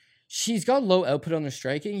 she's got low output on her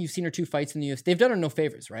striking. You've seen her 2 fights in the UFC. They've done her no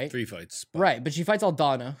favors, right? 3 fights. Right, but she fights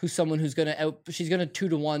Aldana, who's someone who's she's going to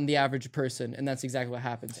 2-1 the average person, and that's exactly what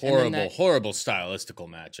happens. Horrible stylistical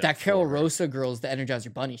matchup. That Carol Rosa girl is the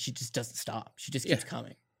Energizer Bunny. She just doesn't stop. She just keeps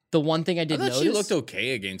coming. The one thing I did notice... she looked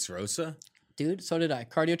okay against Rosa. Dude, so did I.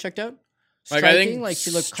 Cardio checked out? Striking,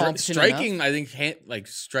 she looked competent striking, enough. I think,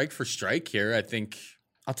 strike for strike here, I think...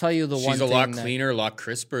 I'll tell you the one thing she's a lot cleaner, a lot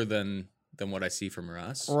crisper than what I see from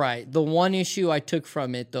Moras. Right. The one issue I took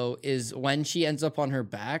from it, though, is when she ends up on her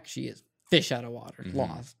back, she is fish out of water. Mm-hmm.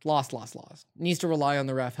 Lost. Needs to rely on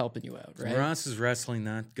the ref helping you out, right? Moras is wrestling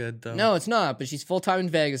not good, though. No, it's not, but she's full-time in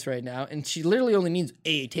Vegas right now, and she literally only needs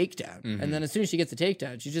a takedown. Mm-hmm. And then as soon as she gets a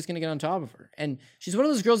takedown, she's just going to get on top of her. And she's one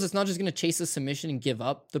of those girls that's not just going to chase a submission and give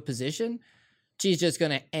up the position. She's just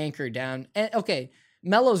going to anchor down. And, okay,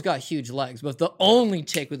 Melo's got huge legs, but the only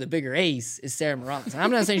chick with a bigger ace is Sarah Moras. And I'm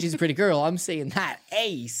not saying she's a pretty girl. I'm saying that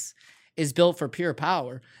ace is built for pure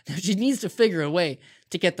power. She needs to figure a way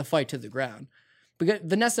to get the fight to the ground. Because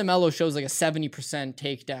Vanessa Melo shows like a 70%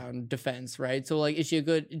 takedown defense, right? So like, does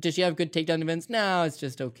she have good takedown defense? No, it's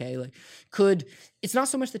just okay. It's not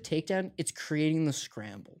so much the takedown, it's creating the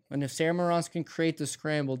scramble. And if Sarah Moras can create the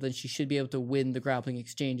scramble, then she should be able to win the grappling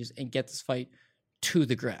exchanges and get this fight to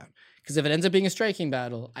the ground. Because if it ends up being a striking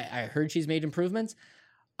battle, I heard she's made improvements.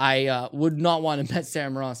 I would not want to bet Sarah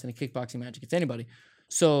Moras in a kickboxing match against anybody.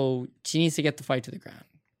 So she needs to get the fight to the ground.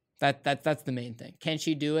 That's the main thing. Can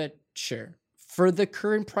she do it? Sure. For the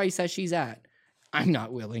current price that she's at, I'm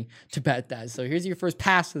not willing to bet that. So here's your first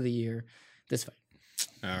pass of the year, this fight.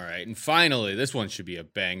 All right. And finally, this one should be a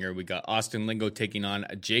banger. We got Austin Lingo taking on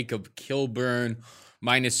Jacob Kilburn.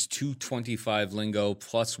 Minus 225 Lingo,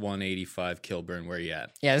 plus 185 Kilburn. Where you at?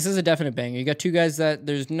 Yeah, this is a definite banger. You got 2 guys that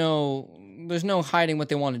there's no hiding what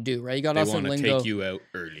they want to do, right? You got Austin Lingo. They want to take you out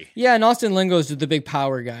early. Yeah, and Austin Lingo is the big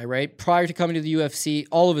power guy, right? Prior to coming to the UFC,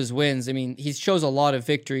 all of his wins, I mean, he shows a lot of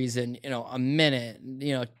victories in, a minute,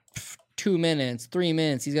 2 minutes, 3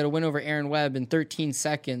 minutes. He's got a win over Aaron Webb in 13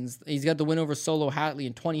 seconds. He's got the win over Solo Hatley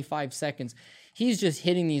in 25 seconds. He's just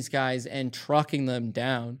hitting these guys and trucking them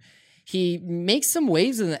down. He makes some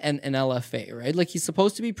waves in LFA, right? Like, he's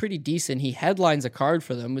supposed to be pretty decent. He headlines a card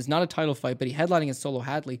for them. It was not a title fight, but he headlined against Solo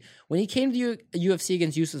Hadley. When he came to the UFC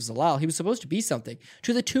against Yusuf Zalal, he was supposed to be something,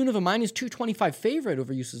 to the tune of a -225 favorite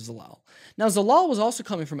over Yusuf Zalal. Now, Zalal was also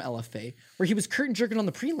coming from LFA, where he was curtain jerking on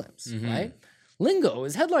the prelims, right? Lingo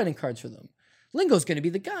is headlining cards for them. Lingo's going to be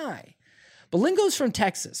the guy. But Lingo's from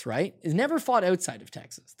Texas, right? He's never fought outside of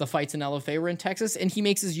Texas. The fights in LFA were in Texas, and he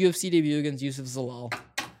makes his UFC debut against Yusuf Zalal.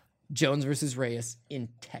 Jones versus Reyes in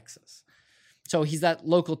Texas. So he's that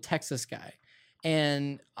local Texas guy.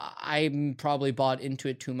 And I'm probably bought into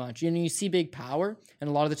it too much. You know, you see big power, and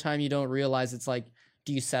a lot of the time you don't realize it's like,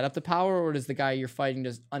 do you set up the power, or does the guy you're fighting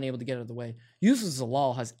just unable to get out of the way? Yusuf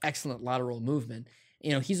Zalal has excellent lateral movement.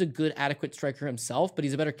 You know, he's a good, adequate striker himself, but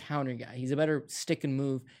he's a better counter guy. He's a better stick and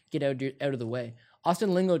move, get out of the way.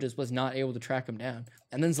 Austin Lingo just was not able to track him down.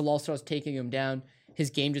 And then Zalal starts taking him down. His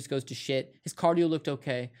game just goes to shit. His cardio looked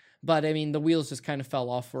okay. But, I mean, the wheels just kind of fell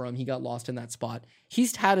off for him. He got lost in that spot.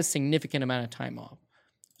 He's had a significant amount of time off.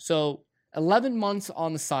 So, 11 months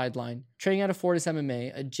on the sideline, training out of Fortis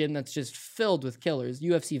MMA, a gym that's just filled with killers,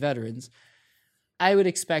 UFC veterans. I would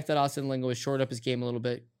expect that Austin Lingo has shored up his game a little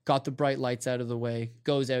bit, got the bright lights out of the way,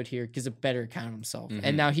 goes out here, gives a better account of himself.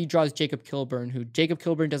 And now he draws Jacob Kilburn, who Jacob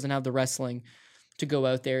Kilburn doesn't have the wrestling to go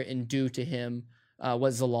out there and do to him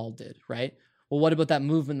what Zalal did, right? Well, what about that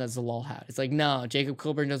movement that Zalal had? It's like, no, Jacob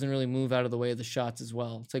Kilburn doesn't really move out of the way of the shots as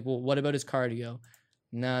well. It's like, well, what about his cardio?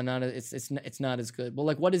 No, it's not as good. Well,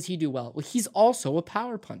 like, what does he do well? Well, he's also a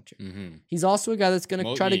power puncher. He's also a guy that's going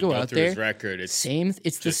to try to go out there. His record, it's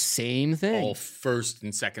the same thing. All first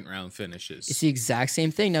and second round finishes. It's the exact same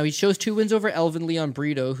thing. Now, he shows 2 wins over Elvin Leon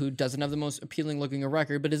Brito, who doesn't have the most appealing looking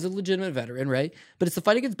record, but is a legitimate veteran, right? But it's the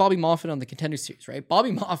fight against Bobby Moffitt on the Contender Series, right?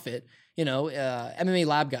 Bobby Moffitt, you know, MMA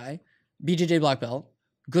lab guy, BJJ black belt,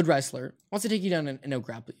 good wrestler, wants to take you down and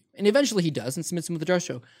out-grapple you. And eventually he does and submits him with a draw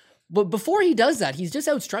show. But before he does that, he's just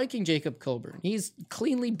outstriking Jacob Kilburn. He's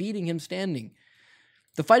cleanly beating him standing.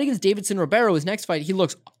 The fight against Davidson Ribeiro, his next fight, he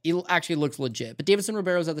actually looks legit. But Davidson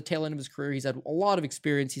Ribeiro's at the tail end of his career. He's had a lot of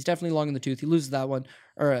experience. He's definitely long in the tooth. He loses that one.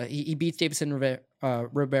 Or he beats Davidson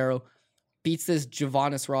Ribeiro, beats this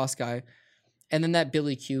Javanis Ross guy. And then that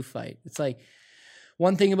Billy Q fight. It's like,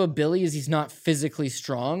 one thing about Billy is he's not physically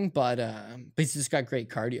strong, but he's just got great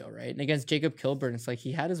cardio, right? And against Jacob Kilburn, it's like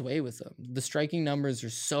he had his way with him. The striking numbers are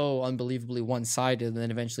so unbelievably one-sided, and then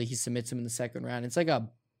eventually he submits him in the second round. It's like a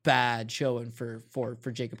bad showing for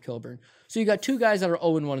Jacob Kilburn. So you got 2 guys that are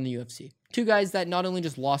 0-1 in the UFC. 2 guys that not only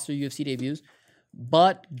just lost their UFC debuts,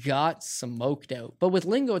 but got smoked out. But with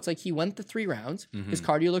Lingo, it's like he went the 3 rounds. His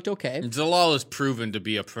cardio looked okay. Zalal is proven to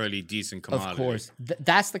be a pretty decent commodity. Of course.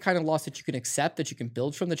 That's the kind of loss that you can accept, that you can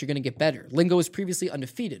build from, that you're going to get better. Lingo was previously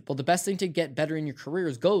undefeated. Well, the best thing to get better in your career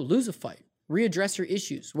is go lose a fight. Readdress your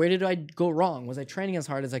issues. Where did I go wrong? Was I training as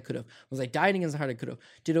hard as I could have? Was I dieting as hard as I could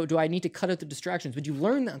have? Do I need to cut out the distractions? But you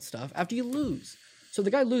learn that stuff after you lose. So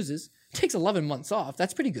the guy loses, takes 11 months off.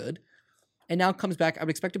 That's pretty good. And now comes back. I would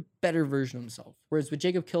expect a better version of himself. Whereas with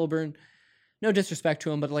Jacob Kilburn, no disrespect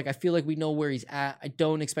to him, but like I feel like we know where he's at. I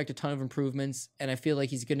don't expect a ton of improvements, and I feel like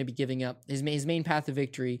he's going to be giving up his main path to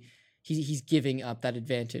victory. He's giving up that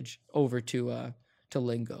advantage over to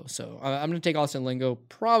Lingo. So I'm going to take Austin Lingo.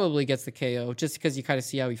 Probably gets the KO just because you kind of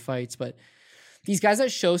see how he fights. But these guys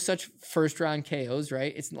that show such first round KOs,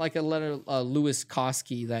 right? It's like a Louis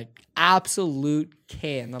Koski, that absolute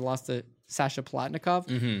can that lost to Sasha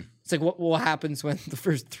Palatnikov. It's like what happens when the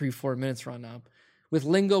first 3-4 minutes run up. With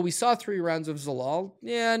Lingo, we saw 3 rounds of Zalal.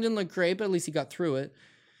 Yeah, it didn't look great, but at least he got through it.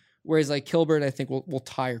 Whereas like Kilburn, I think will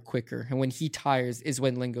tire quicker, and when he tires is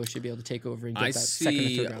when Lingo should be able to take over and get that second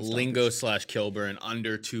or third round. Lingo / Kilburn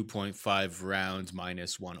under 2.5 rounds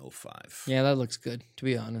 -105. Yeah, that looks good, to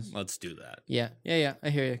be honest. Let's do that. Yeah. I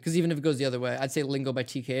hear you. Because even if it goes the other way, I'd say Lingo by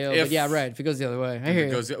TKO. But yeah, right. If it goes the other way, I hear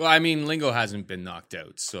you. Well, I mean, Lingo hasn't been knocked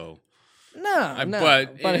out, so. No.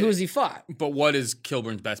 But who's he fought? But what is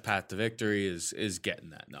Kilburn's best path to victory is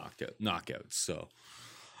getting that knockout. So,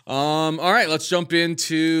 all right, let's jump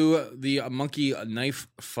into the Monkey Knife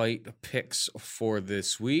Fight picks for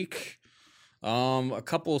this week. A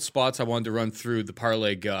couple of spots I wanted to run through the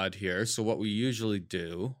parlay god here. So what we usually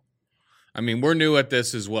do, I mean, we're new at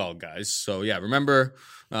this as well, guys. So yeah, remember,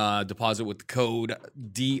 deposit with the code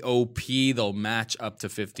DOP. They'll match up to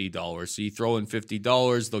 $50. So you throw in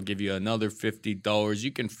 $50, they'll give you another $50.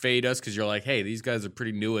 You can fade us because you're like, hey, these guys are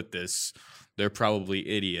pretty new at this. They're probably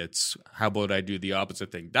idiots. How about I do the opposite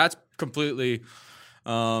thing? That's completely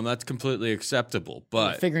That's completely acceptable.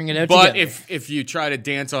 But figuring it out But together. if you try to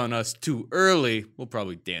dance on us too early, we'll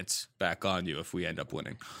probably dance back on you if we end up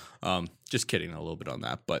winning. Just kidding a little bit on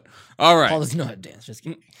that. But all right. Paul doesn't know how to dance. Just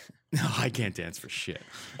kidding. No, I can't dance for shit.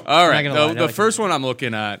 All right. The first one I'm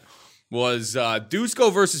looking at was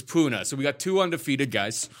Dusko versus Puna. So we got two undefeated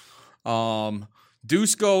guys.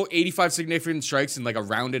 Dusko, 85 significant strikes in like a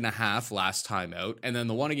round and a half last time out. And then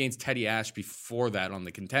the one against Teddy Ash before that on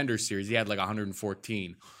the Contender Series, he had like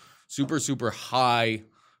 114. Super, super high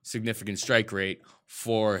significant strike rate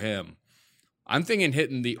for him. I'm thinking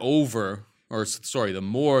hitting the over, or sorry, the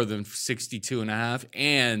more than 62 and a half,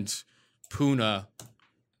 and Puna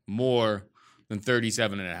more than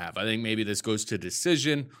 37 and a half. I think maybe this goes to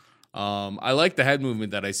decision. I like the head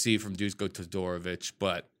movement that I see from Dusko Todorovic,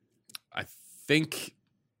 but I think,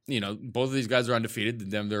 both of these guys are undefeated.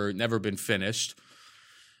 They're never been finished.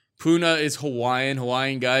 Puna is Hawaiian.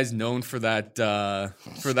 Hawaiian guys known for that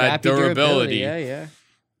durability. Yeah.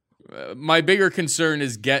 My bigger concern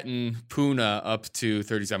is getting Puna up to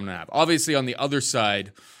 37 and a half. Obviously, on the other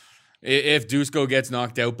side, if Dusko gets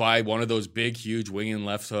knocked out by one of those big, huge wing and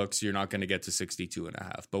left hooks, you're not going to get to 62 and a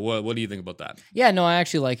half. But what do you think about that? Yeah, no, I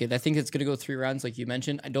actually like it. I think it's going to go 3 rounds, like you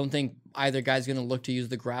mentioned. I don't think either guy's going to look to use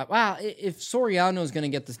the grab. Wow, if Soriano is going to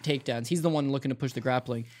get the takedowns, he's the one looking to push the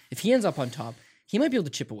grappling. If he ends up on top, he might be able to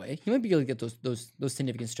chip away. He might be able to get those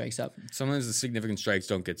significant strikes up. Sometimes the significant strikes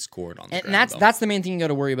don't get scored on the ground. And that's the main thing you got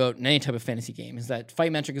to worry about in any type of fantasy game, is that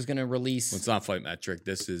Fight Metric is going to release. Well, it's not Fight Metric.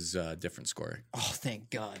 This is different scoring. Oh, thank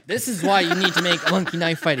God. This is why you need to make a Monkey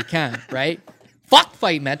Knife Fight account, right? Fuck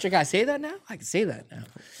Fight Metric. I say that now? I can say that now.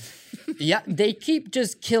 Yeah, they keep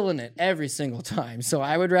just killing it every single time. So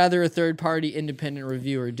I would rather a third-party independent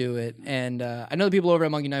reviewer do it. And I know the people over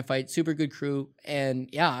at Monkey Knife Fight, super good crew. And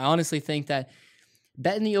yeah, I honestly think that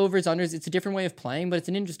betting the overs, unders, it's a different way of playing, but it's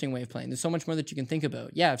an interesting way of playing. There's so much more that you can think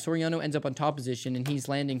about. Yeah, if Soriano ends up on top position and he's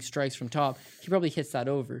landing strikes from top, he probably hits that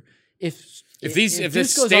over. If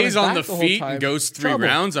this stays on the feet and goes 3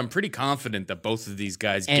 rounds, I'm pretty confident that both of these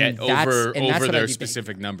guys get over their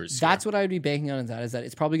specific numbers. That's what I would be banking on, is that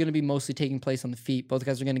it's probably going to be mostly taking place on the feet. Both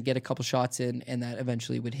guys are going to get a couple shots in, and that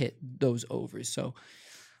eventually would hit those overs. So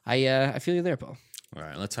I feel you there, Paul. All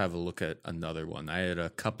right, let's have a look at another one. I had a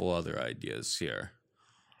couple other ideas here.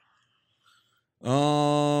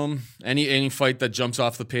 Any fight that jumps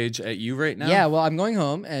off the page at you right now? Yeah, well, I'm going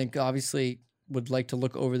home and obviously would like to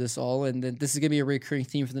look over this all, and then this is gonna be a recurring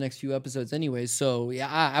theme for the next few episodes anyways. So yeah,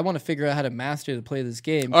 I want to figure out how to master to play this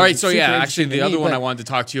game. All right, so yeah, actually the other one I wanted to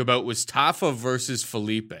talk to you about was Tafa versus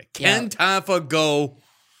Felipe. Can Tafa go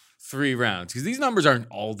 3 rounds? Because these numbers aren't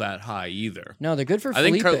all that high either. No, they're good for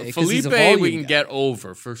Felipe. I think Felipe we can get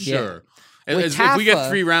over for sure. If we get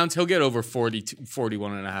 3 rounds, he'll get over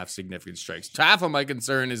 41 and a half significant strikes. Tafa, my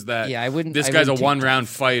concern is that this guy's a 1-round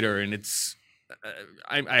fighter, and it's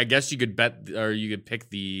I guess you could bet, or you could pick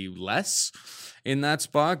the less in that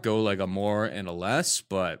spot, go like a more and a less,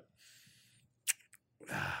 but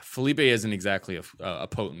Felipe isn't exactly a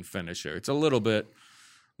potent finisher. It's a little bit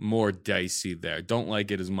more dicey there. Don't like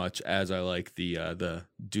it as much as I like the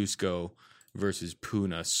Dusko versus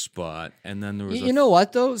Puna spot. And then there was you know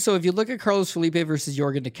what though? So if you look at Carlos Felipe versus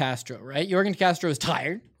Jorgen De Castro, right? Jorgen De Castro is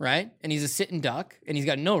tired, right? And he's a sitting duck, and he's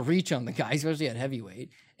got no reach on the guy, especially at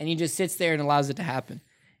heavyweight. And he just sits there and allows it to happen.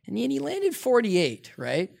 And he landed 48,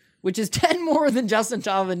 right? Which is 10 more than Justin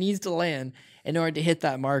Tafa needs to land in order to hit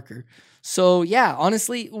that marker. So yeah,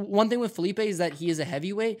 honestly, one thing with Felipe is that he is a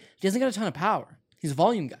heavyweight. He doesn't got a ton of power. He's a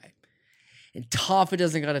volume guy. And Tafa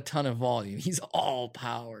doesn't got a ton of volume. He's all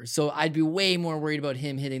power. So I'd be way more worried about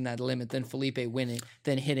him hitting that limit than Felipe winning,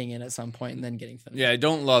 than hitting it at some point and then getting finished. Yeah, I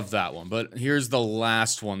don't love that one. But here's the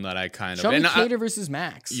last one that I kind of... Show me Cater versus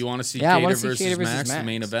Max. You want to see Cater versus Max, the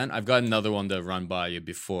main event? I've got another one to run by you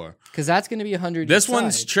before. Because that's going to be 100. This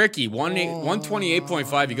one's tricky.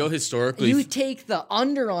 128.5. You go historically. You take the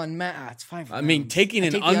under on Max. It's 5 rounds. I mean, taking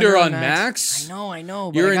an under on Max? I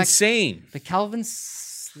know. You're insane. But Calvin's...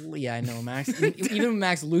 Yeah, I know, Max. Even when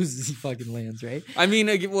Max loses, he fucking lands, right? I mean,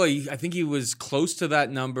 I think he was close to that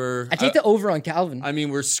number. I take the over on Calvin. I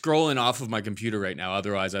mean, we're scrolling off of my computer right now.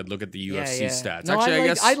 Otherwise, I'd look at the UFC stats. No,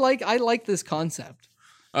 actually, I like this concept.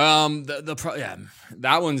 That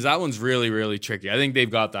one's really, really tricky. I think they've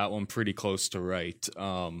got that one pretty close to right.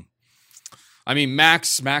 I mean,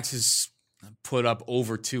 Max has put up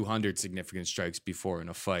over 200 significant strikes before in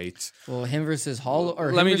a fight. Well, him versus Hall.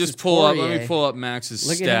 Let me pull up Max's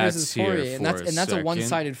Look stats at him versus Poirier, here, and that's a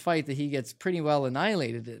one-sided fight that he gets pretty well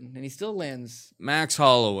annihilated in, and he still lands. Max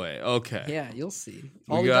Holloway. Okay. Yeah, you'll see.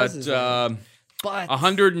 We got But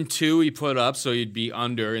 102 he put up, so you'd be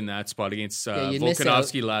under in that spot against you miss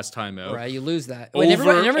Volkanovski last time out. right, you lose that. Over,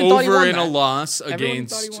 everyone thought he won in that. a loss Everyone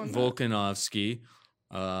thought he against won that. Volkanovski.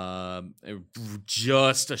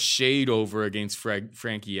 Just a shade over against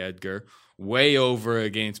Frankie Edgar. Way over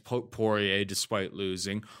against Poirier, despite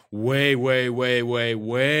losing. Way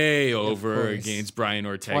over against Brian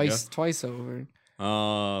Ortega. Twice over.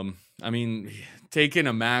 I mean, taking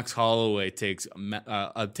a Max Holloway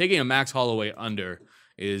under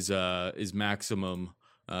is maximum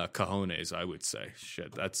cojones, I would say.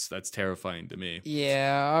 Shit, that's terrifying to me.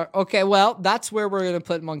 Yeah. Okay. Well, that's where we're gonna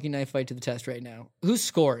put Monkey Knife Fight to the test right now. Who's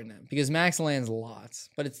scoring them? Because Max lands lots,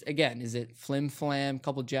 but it's is it flim flam?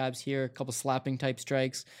 Couple jabs here, a couple slapping type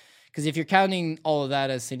strikes. Because if you're counting all of that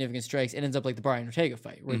as significant strikes, it ends up like the Brian Ortega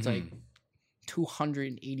fight, where it's like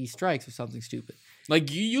 280 strikes or something stupid. Like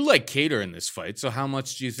you like Cater in this fight, so how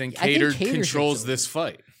much do you think Cater controls this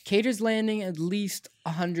fight? Cater's landing at least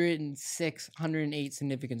 106, 108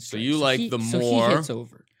 significant strikes. So you like the more. So he hits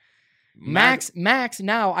over. Max,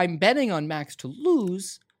 now I'm betting on Max to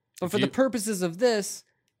lose, but for the purposes of this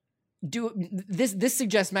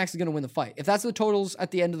suggests Max is going to win the fight. If that's the totals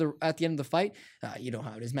at the end of the fight, you know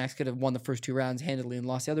how it is. Max could have won the first 2 rounds handily and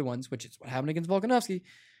lost the other ones, which is what happened against Volkanovski.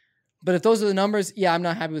 But if those are the numbers, I'm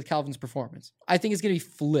not happy with Calvin's performance. I think it's going to be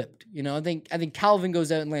flipped. You know, I think Calvin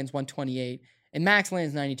goes out and lands 128, and Max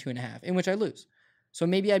lands 92.5, in which I lose. So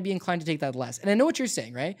maybe I'd be inclined to take that less. And I know what you're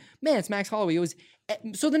saying, right? Man, it's Max Holloway.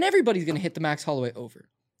 So then everybody's going to hit the Max Holloway over.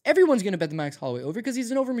 Everyone's going to bet the Max Holloway over because he's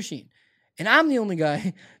an over machine. And I'm the only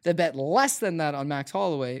guy that bet less than that on Max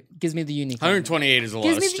Holloway. Gives me the unique 128 lineup. Is a lot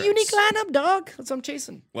of strikes. Gives me the unique lineup, dog. That's what I'm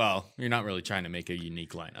chasing. Well, you're not really trying to make a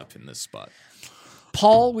unique lineup in this spot.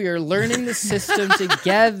 Paul, we are learning the system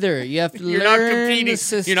together. You have to learn the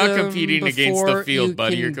system. You're not competing against the field,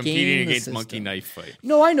 buddy. You're competing against system. Monkey Knife Fight.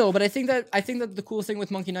 No, I know, but I think that the cool thing with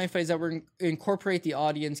Monkey Knife Fight is that we're incorporate the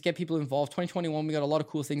audience, get people involved. 2021, we got a lot of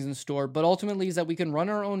cool things in store, but ultimately is that we can run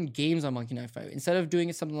our own games on Monkey Knife Fight instead of doing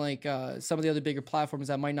it something like some of the other bigger platforms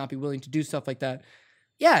that might not be willing to do stuff like that.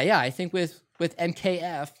 Yeah, I think with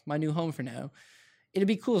MKF, my new home for now, it'd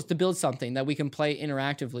be cool to build something that we can play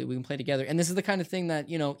interactively. We can play together. And this is the kind of thing that,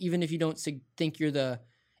 even if you don't think you're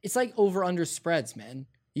it's like over-under spreads, man.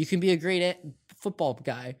 You can be a great football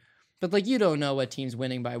guy, but you don't know what team's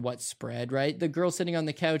winning by what spread, right? The girl sitting on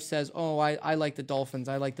the couch says, oh, I like the Dolphins.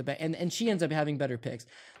 I like the and she ends up having better picks.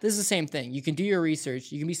 This is the same thing. You can do your research.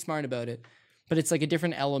 You can be smart about it, but it's like a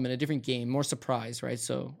different element, a different game, more surprise, right?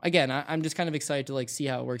 So again, I'm just kind of excited to see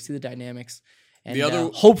how it works, see the dynamics. And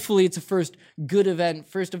hopefully it's a first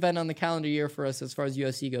event on the calendar year for us as far as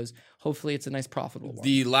UFC goes. Hopefully it's a nice profitable one.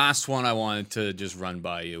 The last one I wanted to just run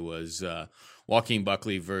by you was Joaquin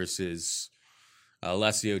Buckley versus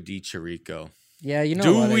Alessio Di Chirico. Yeah,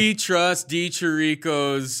 Do we trust Di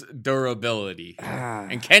Chirico's durability?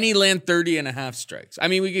 And can he land 30.5 strikes? I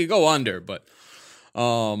mean, we could go under, but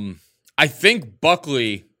I think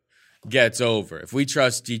Buckley gets over if we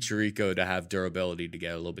trust Di Chirico to have durability to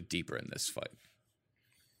get a little bit deeper in this fight.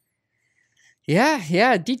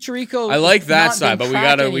 Yeah, Di Chirico. I like that side, but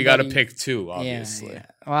we gotta pick 2, obviously. Yeah.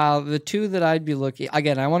 Well, the 2 that I'd be looking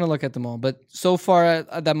again, I want to look at them all, but so far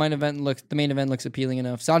the main event looks appealing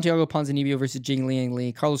enough. Santiago Ponzinibbio versus Jing Liang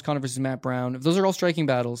Li, Carlos Condit versus Matt Brown. If those are all striking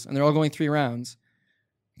battles and they're all going 3 rounds,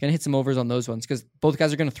 you're gonna hit some overs on those ones because both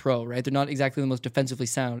guys are gonna throw, right? They're not exactly the most defensively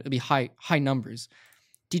sound. It'll be high numbers.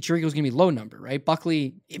 Di Chirico's going to be low number, right?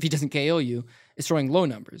 Buckley, if he doesn't KO you, is throwing low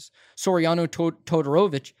numbers. Soriano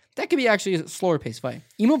Todorovic, that could be actually a slower pace fight.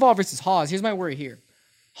 Imavov versus Hawes, here's my worry here.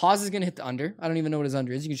 Hawes is going to hit the under. I don't even know what his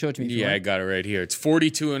under is. You can show it to me if you want. I got it right here. It's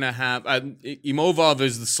 42.5. Imavov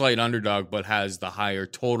is the slight underdog, but has the higher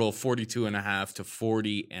total, 42.5 to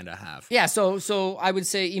 40.5. Yeah, so I would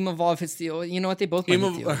say Imavov hits the over. You know what? They both might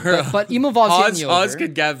hit the over. But Imavov's hitting the over. Hawes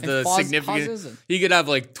could have the significant... He could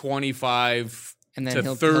have 25... and then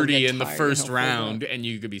to 30 in the first round, and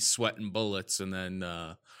you could be sweating bullets and then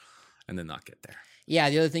not get there. Yeah,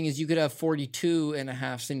 the other thing is you could have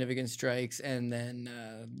 42.5 significant strikes and then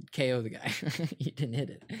KO the guy. You didn't hit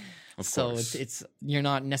it. Of course. So it's you're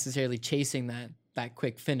not necessarily chasing that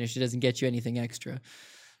quick finish. It doesn't get you anything extra.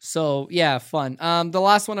 So, yeah, fun. The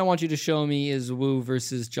last one I want you to show me is Wu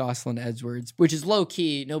versus Jocelyn Edwards, which is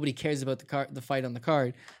low-key. Nobody cares about the fight on the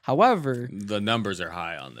card. However... the numbers are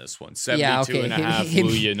high on this one. 72.5 Wu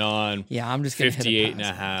Yanan. Yeah, I'm just going to hit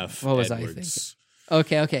 58.5 What was Edwards. I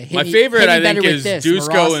thinking? Okay. My favorite, I think, is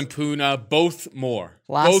Dusko and Puna. Both more.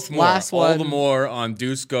 Last All the more on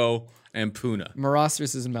Dusko and Puna. Maras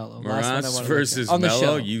versus Mello. Maras versus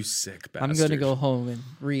Mello. You sick bastard. I'm going to go home and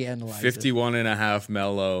reanalyze 51.5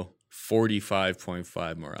 Mello.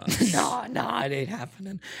 45.5 morons. No, it ain't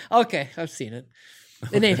happening. Okay, I've seen it.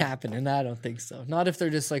 It ain't happening. I don't think so. Not if they're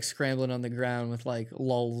just like scrambling on the ground with like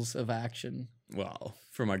lulls of action. Well,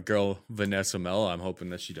 for my girl Vanessa Mello, I'm hoping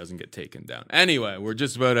that she doesn't get taken down. Anyway, we're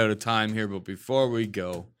just about out of time here, but before we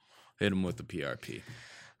go, hit him with the PRP.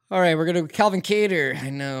 All right, we're going to Calvin Kattar. I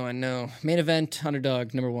know. Main event,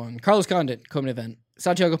 underdog, number 1. Carlos Condit, co-main event.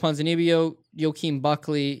 Santiago Ponzinibbio, Joaquin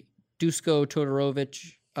Buckley, Dusko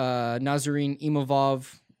Todorovic, Nazarene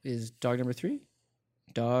Imavov is dog number 3?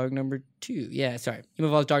 Dog number 2. Yeah, sorry.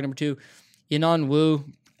 Imovov's dog number 2. Yanan Wu,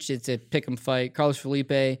 it's a pick'em fight. Carlos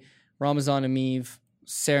Felipe, Ramazan Ameev,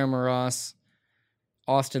 Sarah Moras,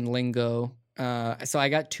 Austin Lingo. So I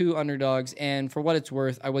got 2 underdogs, and for what it's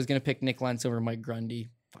worth, I was going to pick Nick Lentz over Mike Grundy.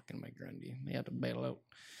 Fucking Mike Grundy. They had to bail out.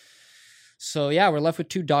 So, yeah, we're left with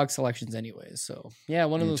 2 dog selections anyways. So, yeah,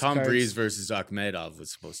 one of those Tom cards. Breeze versus Akhmedov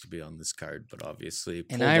was supposed to be on this card, but obviously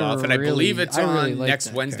pulled And off. And I believe it's on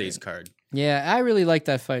next Wednesday's card. Yeah, I really like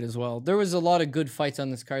that fight as well. There was a lot of good fights on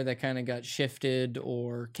this card that kind of got shifted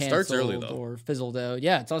or canceled Starts early, though. or fizzled out.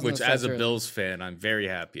 Yeah, it's also Which, as a Bills fan, I'm very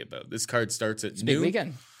happy about. This card starts at noon. Big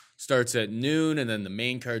weekend. Starts at noon, and then the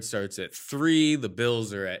main card starts at 3. The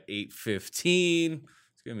Bills are at 8:15.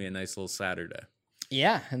 It's going to be a nice little Saturday.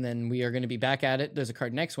 Yeah, and then we are going to be back at it. There's a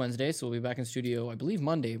card next Wednesday, so we'll be back in studio, I believe,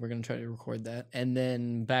 Monday. We're going to try to record that. And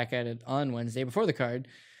then back at it on Wednesday before the card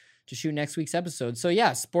to shoot next week's episode. So,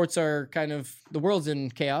 yeah, sports are kind of, the world's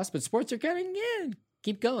in chaos, but sports are kind of,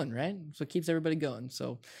 keep going, right? So it keeps everybody going.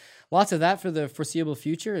 So lots of that for the foreseeable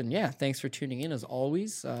future. And, yeah, thanks for tuning in as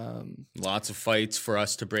always. Lots of fights for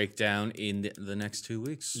us to break down in the next 2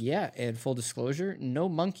 weeks. Yeah, and full disclosure, no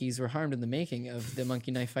monkeys were harmed in the making of the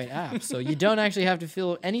Monkey Knife Fight app. So you don't actually have to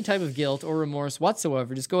feel any type of guilt or remorse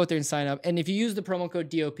whatsoever. Just go out there and sign up. And if you use the promo code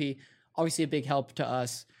DOP, obviously a big help to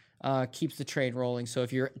us, keeps the train rolling. So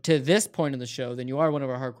if you're to this point in the show, then you are one of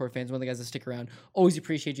our hardcore fans, one of the guys that stick around. Always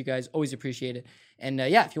appreciate you guys. Always appreciate it. And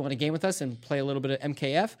yeah, if you want to game with us and play a little bit of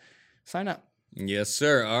MKF, sign up. Yes,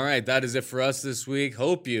 sir. All right, that is it for us this week.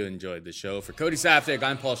 Hope you enjoyed the show. For Cody Saftik,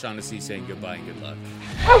 I'm Paul Shaughnessy saying goodbye and good luck.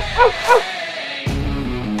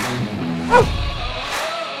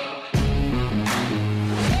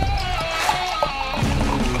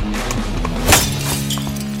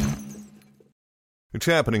 It's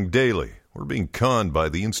happening daily. We're being conned by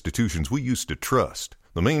the institutions we used to trust.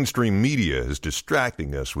 The mainstream media is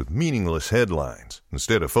distracting us with meaningless headlines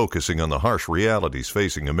instead of focusing on the harsh realities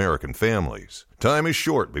facing American families. Time is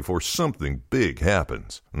short before something big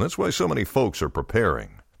happens, and that's why so many folks are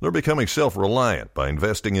preparing. They're becoming self-reliant by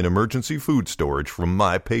investing in emergency food storage from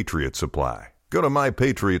My Patriot Supply. Go to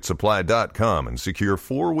MyPatriotSupply.com and secure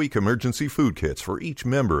 4-week emergency food kits for each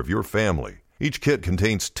member of your family. Each kit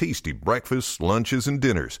contains tasty breakfasts, lunches, and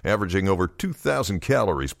dinners, averaging over 2,000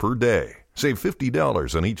 calories per day. Save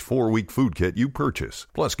 $50 on each 4-week food kit you purchase.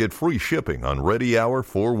 Plus, get free shipping on Ready Hour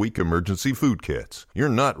 4-week emergency food kits. You're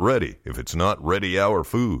not ready if it's not Ready Hour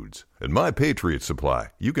Foods. At My Patriot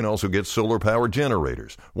Supply, you can also get solar power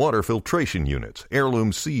generators, water filtration units,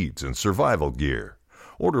 heirloom seeds, and survival gear.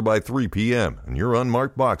 Order by 3 p.m. and your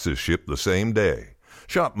unmarked boxes ship the same day.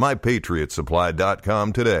 Shop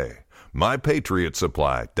MyPatriotSupply.com today.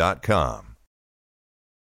 MyPatriotSupply.com.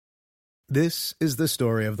 This is the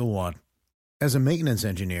story of the one. As a maintenance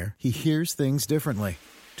engineer, he hears things differently.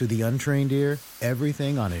 To the untrained ear,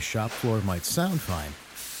 everything on his shop floor might sound fine,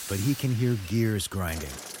 but he can hear gears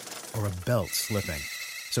grinding or a belt slipping.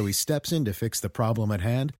 So he steps in to fix the problem at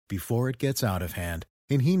hand before it gets out of hand.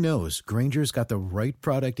 And he knows Grainger's got the right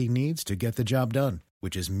product he needs to get the job done,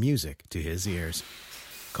 which is music to his ears.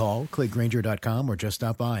 Call, click Grainger.com, or just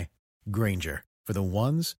stop by. Grainger, for the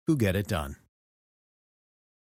ones who get it done.